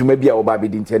no udwuma bia wo ba be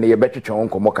dinti ne ye betwetwe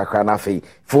nkomo kakra na afi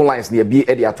phone lines ne bi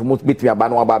e de atomo betimi aba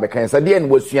no waba beka yensa de en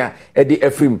wasua e de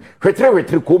afrim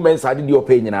hwetre ko mensa ade de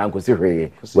opa nyina ankosi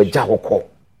hwe wagya hokɔ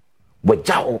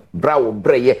wajao brawo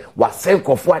breye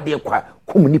wasenkofo ade kwa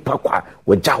komunipa kwa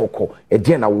wajao ko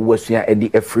ede na wo wasua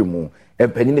ede afrimu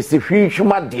empani ne se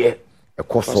hwihwuma de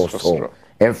ekososo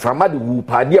enframa de wu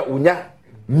pade a unya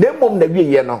nemom na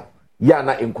wieye no ya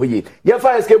na enkoye ye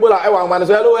fa SK bola e wa man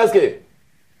so hello SK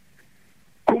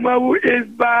Kumawood is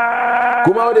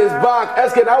back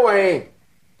SK na wan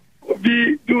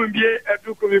bi dumbie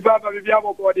eduko mi baba bi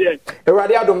aboko de e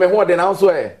rade adom me ho de na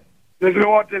so There's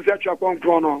no one to set your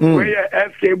control. We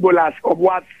are SK Bolas of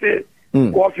what say,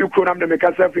 coffee cronam the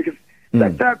Mecasafrics.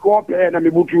 The co-op and a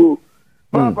Mibutu.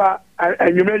 Papa,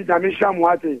 and you made the mission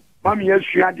what Mammy, yes,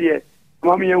 she had dear,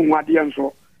 Mammy, and what dear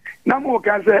so. No more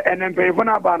can say, and then pay for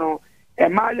Nabano,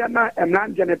 and Mayana, and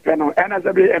Nanjan Peno, and as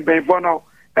a bit and pay for no,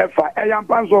 Efa, Ayam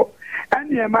Panzo, and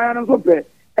the Mayan Sope,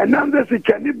 and none the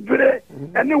can be,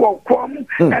 and they will come,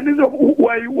 and this is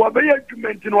why you were very to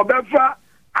mention or better.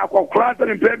 Akwakwaata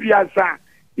ne mpɛbi asa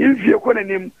yimfie ko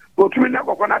nanim otumi na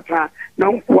kokonata na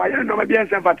waye no ma bi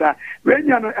ensemfata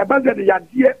wenya no ebaze de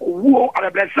yade owuo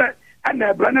arablese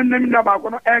ana ebra na nam na ba ko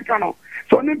no eka no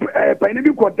so ne pani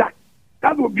bi koda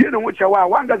that will be no wo chewa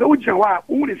wanga za wo chewa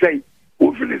wo ni sei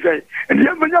wo fili sei and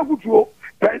yem banya kutuo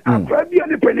Afrabi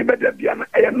and the penny better piano.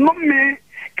 I know me,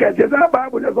 Kazza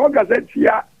Bible, as all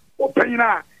Gazettia, or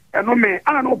Penina, and no me,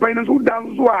 I know Pennas who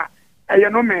dance. I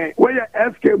know me, where your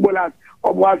SK Bolas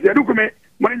or was your document.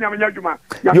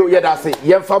 Yo, yeah, that's it.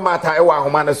 Yefamata, Ewa,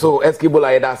 Humana, so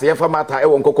Eskibola, that's Yefamata,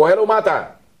 Ewan Coco. Hello,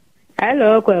 Mata.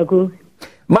 Hello, Kwaku.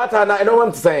 Mata, I know what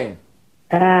I'm saying.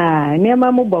 Near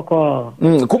Mamuboko.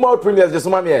 Kumawood Premieres, just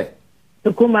mammy.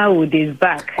 Kumawood is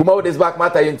back. Kumawood is back,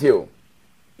 Mata, ain't you?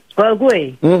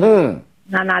 Kwaku.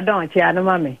 Nana don't, yeah, no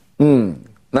mammy.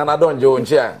 Nana don't, Joe, and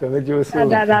chair.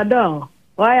 Nana don't.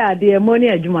 Why are the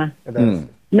ammonia, Juma?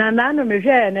 Nana, no, me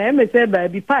share, and I may say,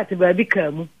 baby, party, baby,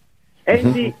 come.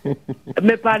 Ezi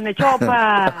me pa ne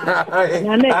chopa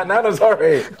na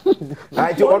sorry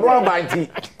I do on one banty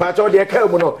pa cho de ka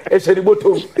mu no e sheri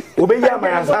botom obe ya ma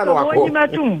yansa no akọ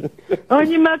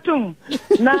onyi matum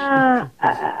na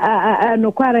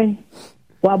no kware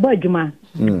wa badwuma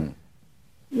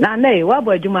na nei wa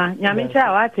badwuma nyame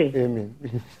cha wate amen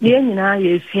ye nyina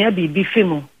ye fia bibi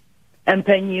fimu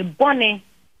empanyi bone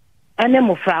ene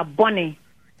mofra bone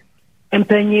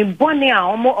empanyi bone a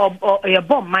omo ye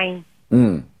bom man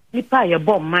nipa ye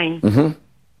bom man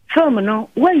film no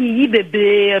we yi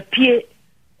bebe pie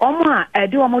omo a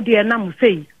ede omo de nam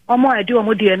sei omo ede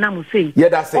omo de nam sei ye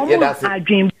da say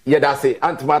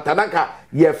antmata nanka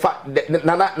ye fa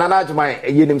nana ajman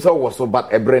ye nim so wo so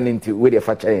but ebre nti we de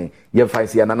fa chen ye fa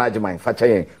si nana ajman fa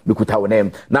chen bikuta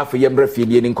wonem na fa ye mra fie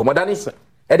ni nkomodani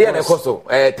ede na ekoso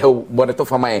tew boneto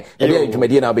fa man ede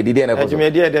adwumadi na obedi de na ekoso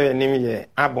adwumadi de nim ye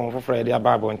abon foforo ede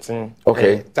ababon tin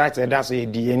okay title da so ye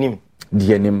di enim I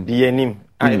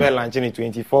will launch in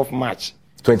 24th March.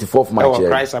 24th March. Our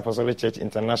Christ Apostolic Church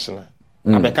International.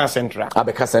 Abeka Central.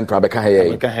 Abeka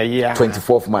here.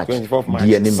 24th March. 24th March.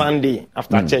 Sunday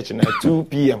after church na 2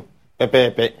 p.m.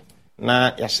 Pepe.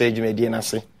 Na ya say jumedi na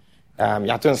se.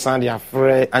 Ya to Sunday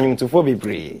afre anyum to for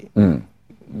bebre.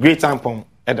 Great tampon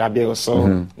edabe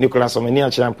also Nicholas Omenia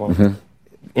champon.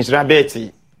 Insra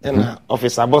Betty na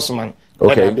Officer Bossman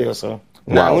edabe also.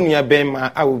 Na unia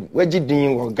bema au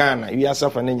wajidin wo Ghana wi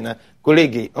asafa na nyina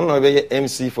colleague ono be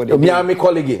MC for the Miami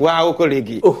colleague wow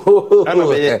colleague ono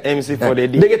be MC for the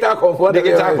digital comfort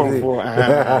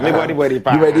everybody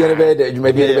pa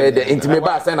jumedi be de intime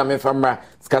ba say na me famra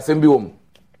skasem bi wom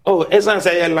oh esan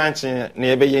say ye lunch na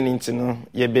ye be ye ninti no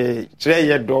ye be kire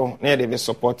ye do na ye de be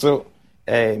support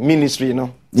ministry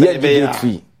no ye be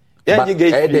free but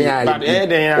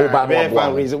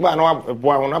fundraising but no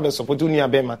boa no be support unia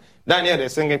bema Daniel the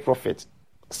singing prophet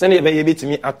send ye be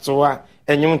bitimi atoa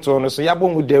enyum to no so yabo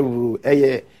mu dawuru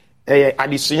eye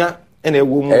adisua na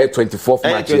ewo mu 24th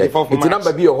March it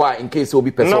number be ho in case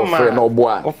obi person friend no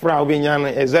boa ofra obenya no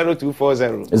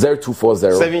 0240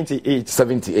 78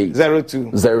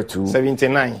 02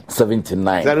 79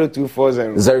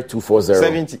 0240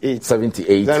 78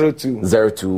 02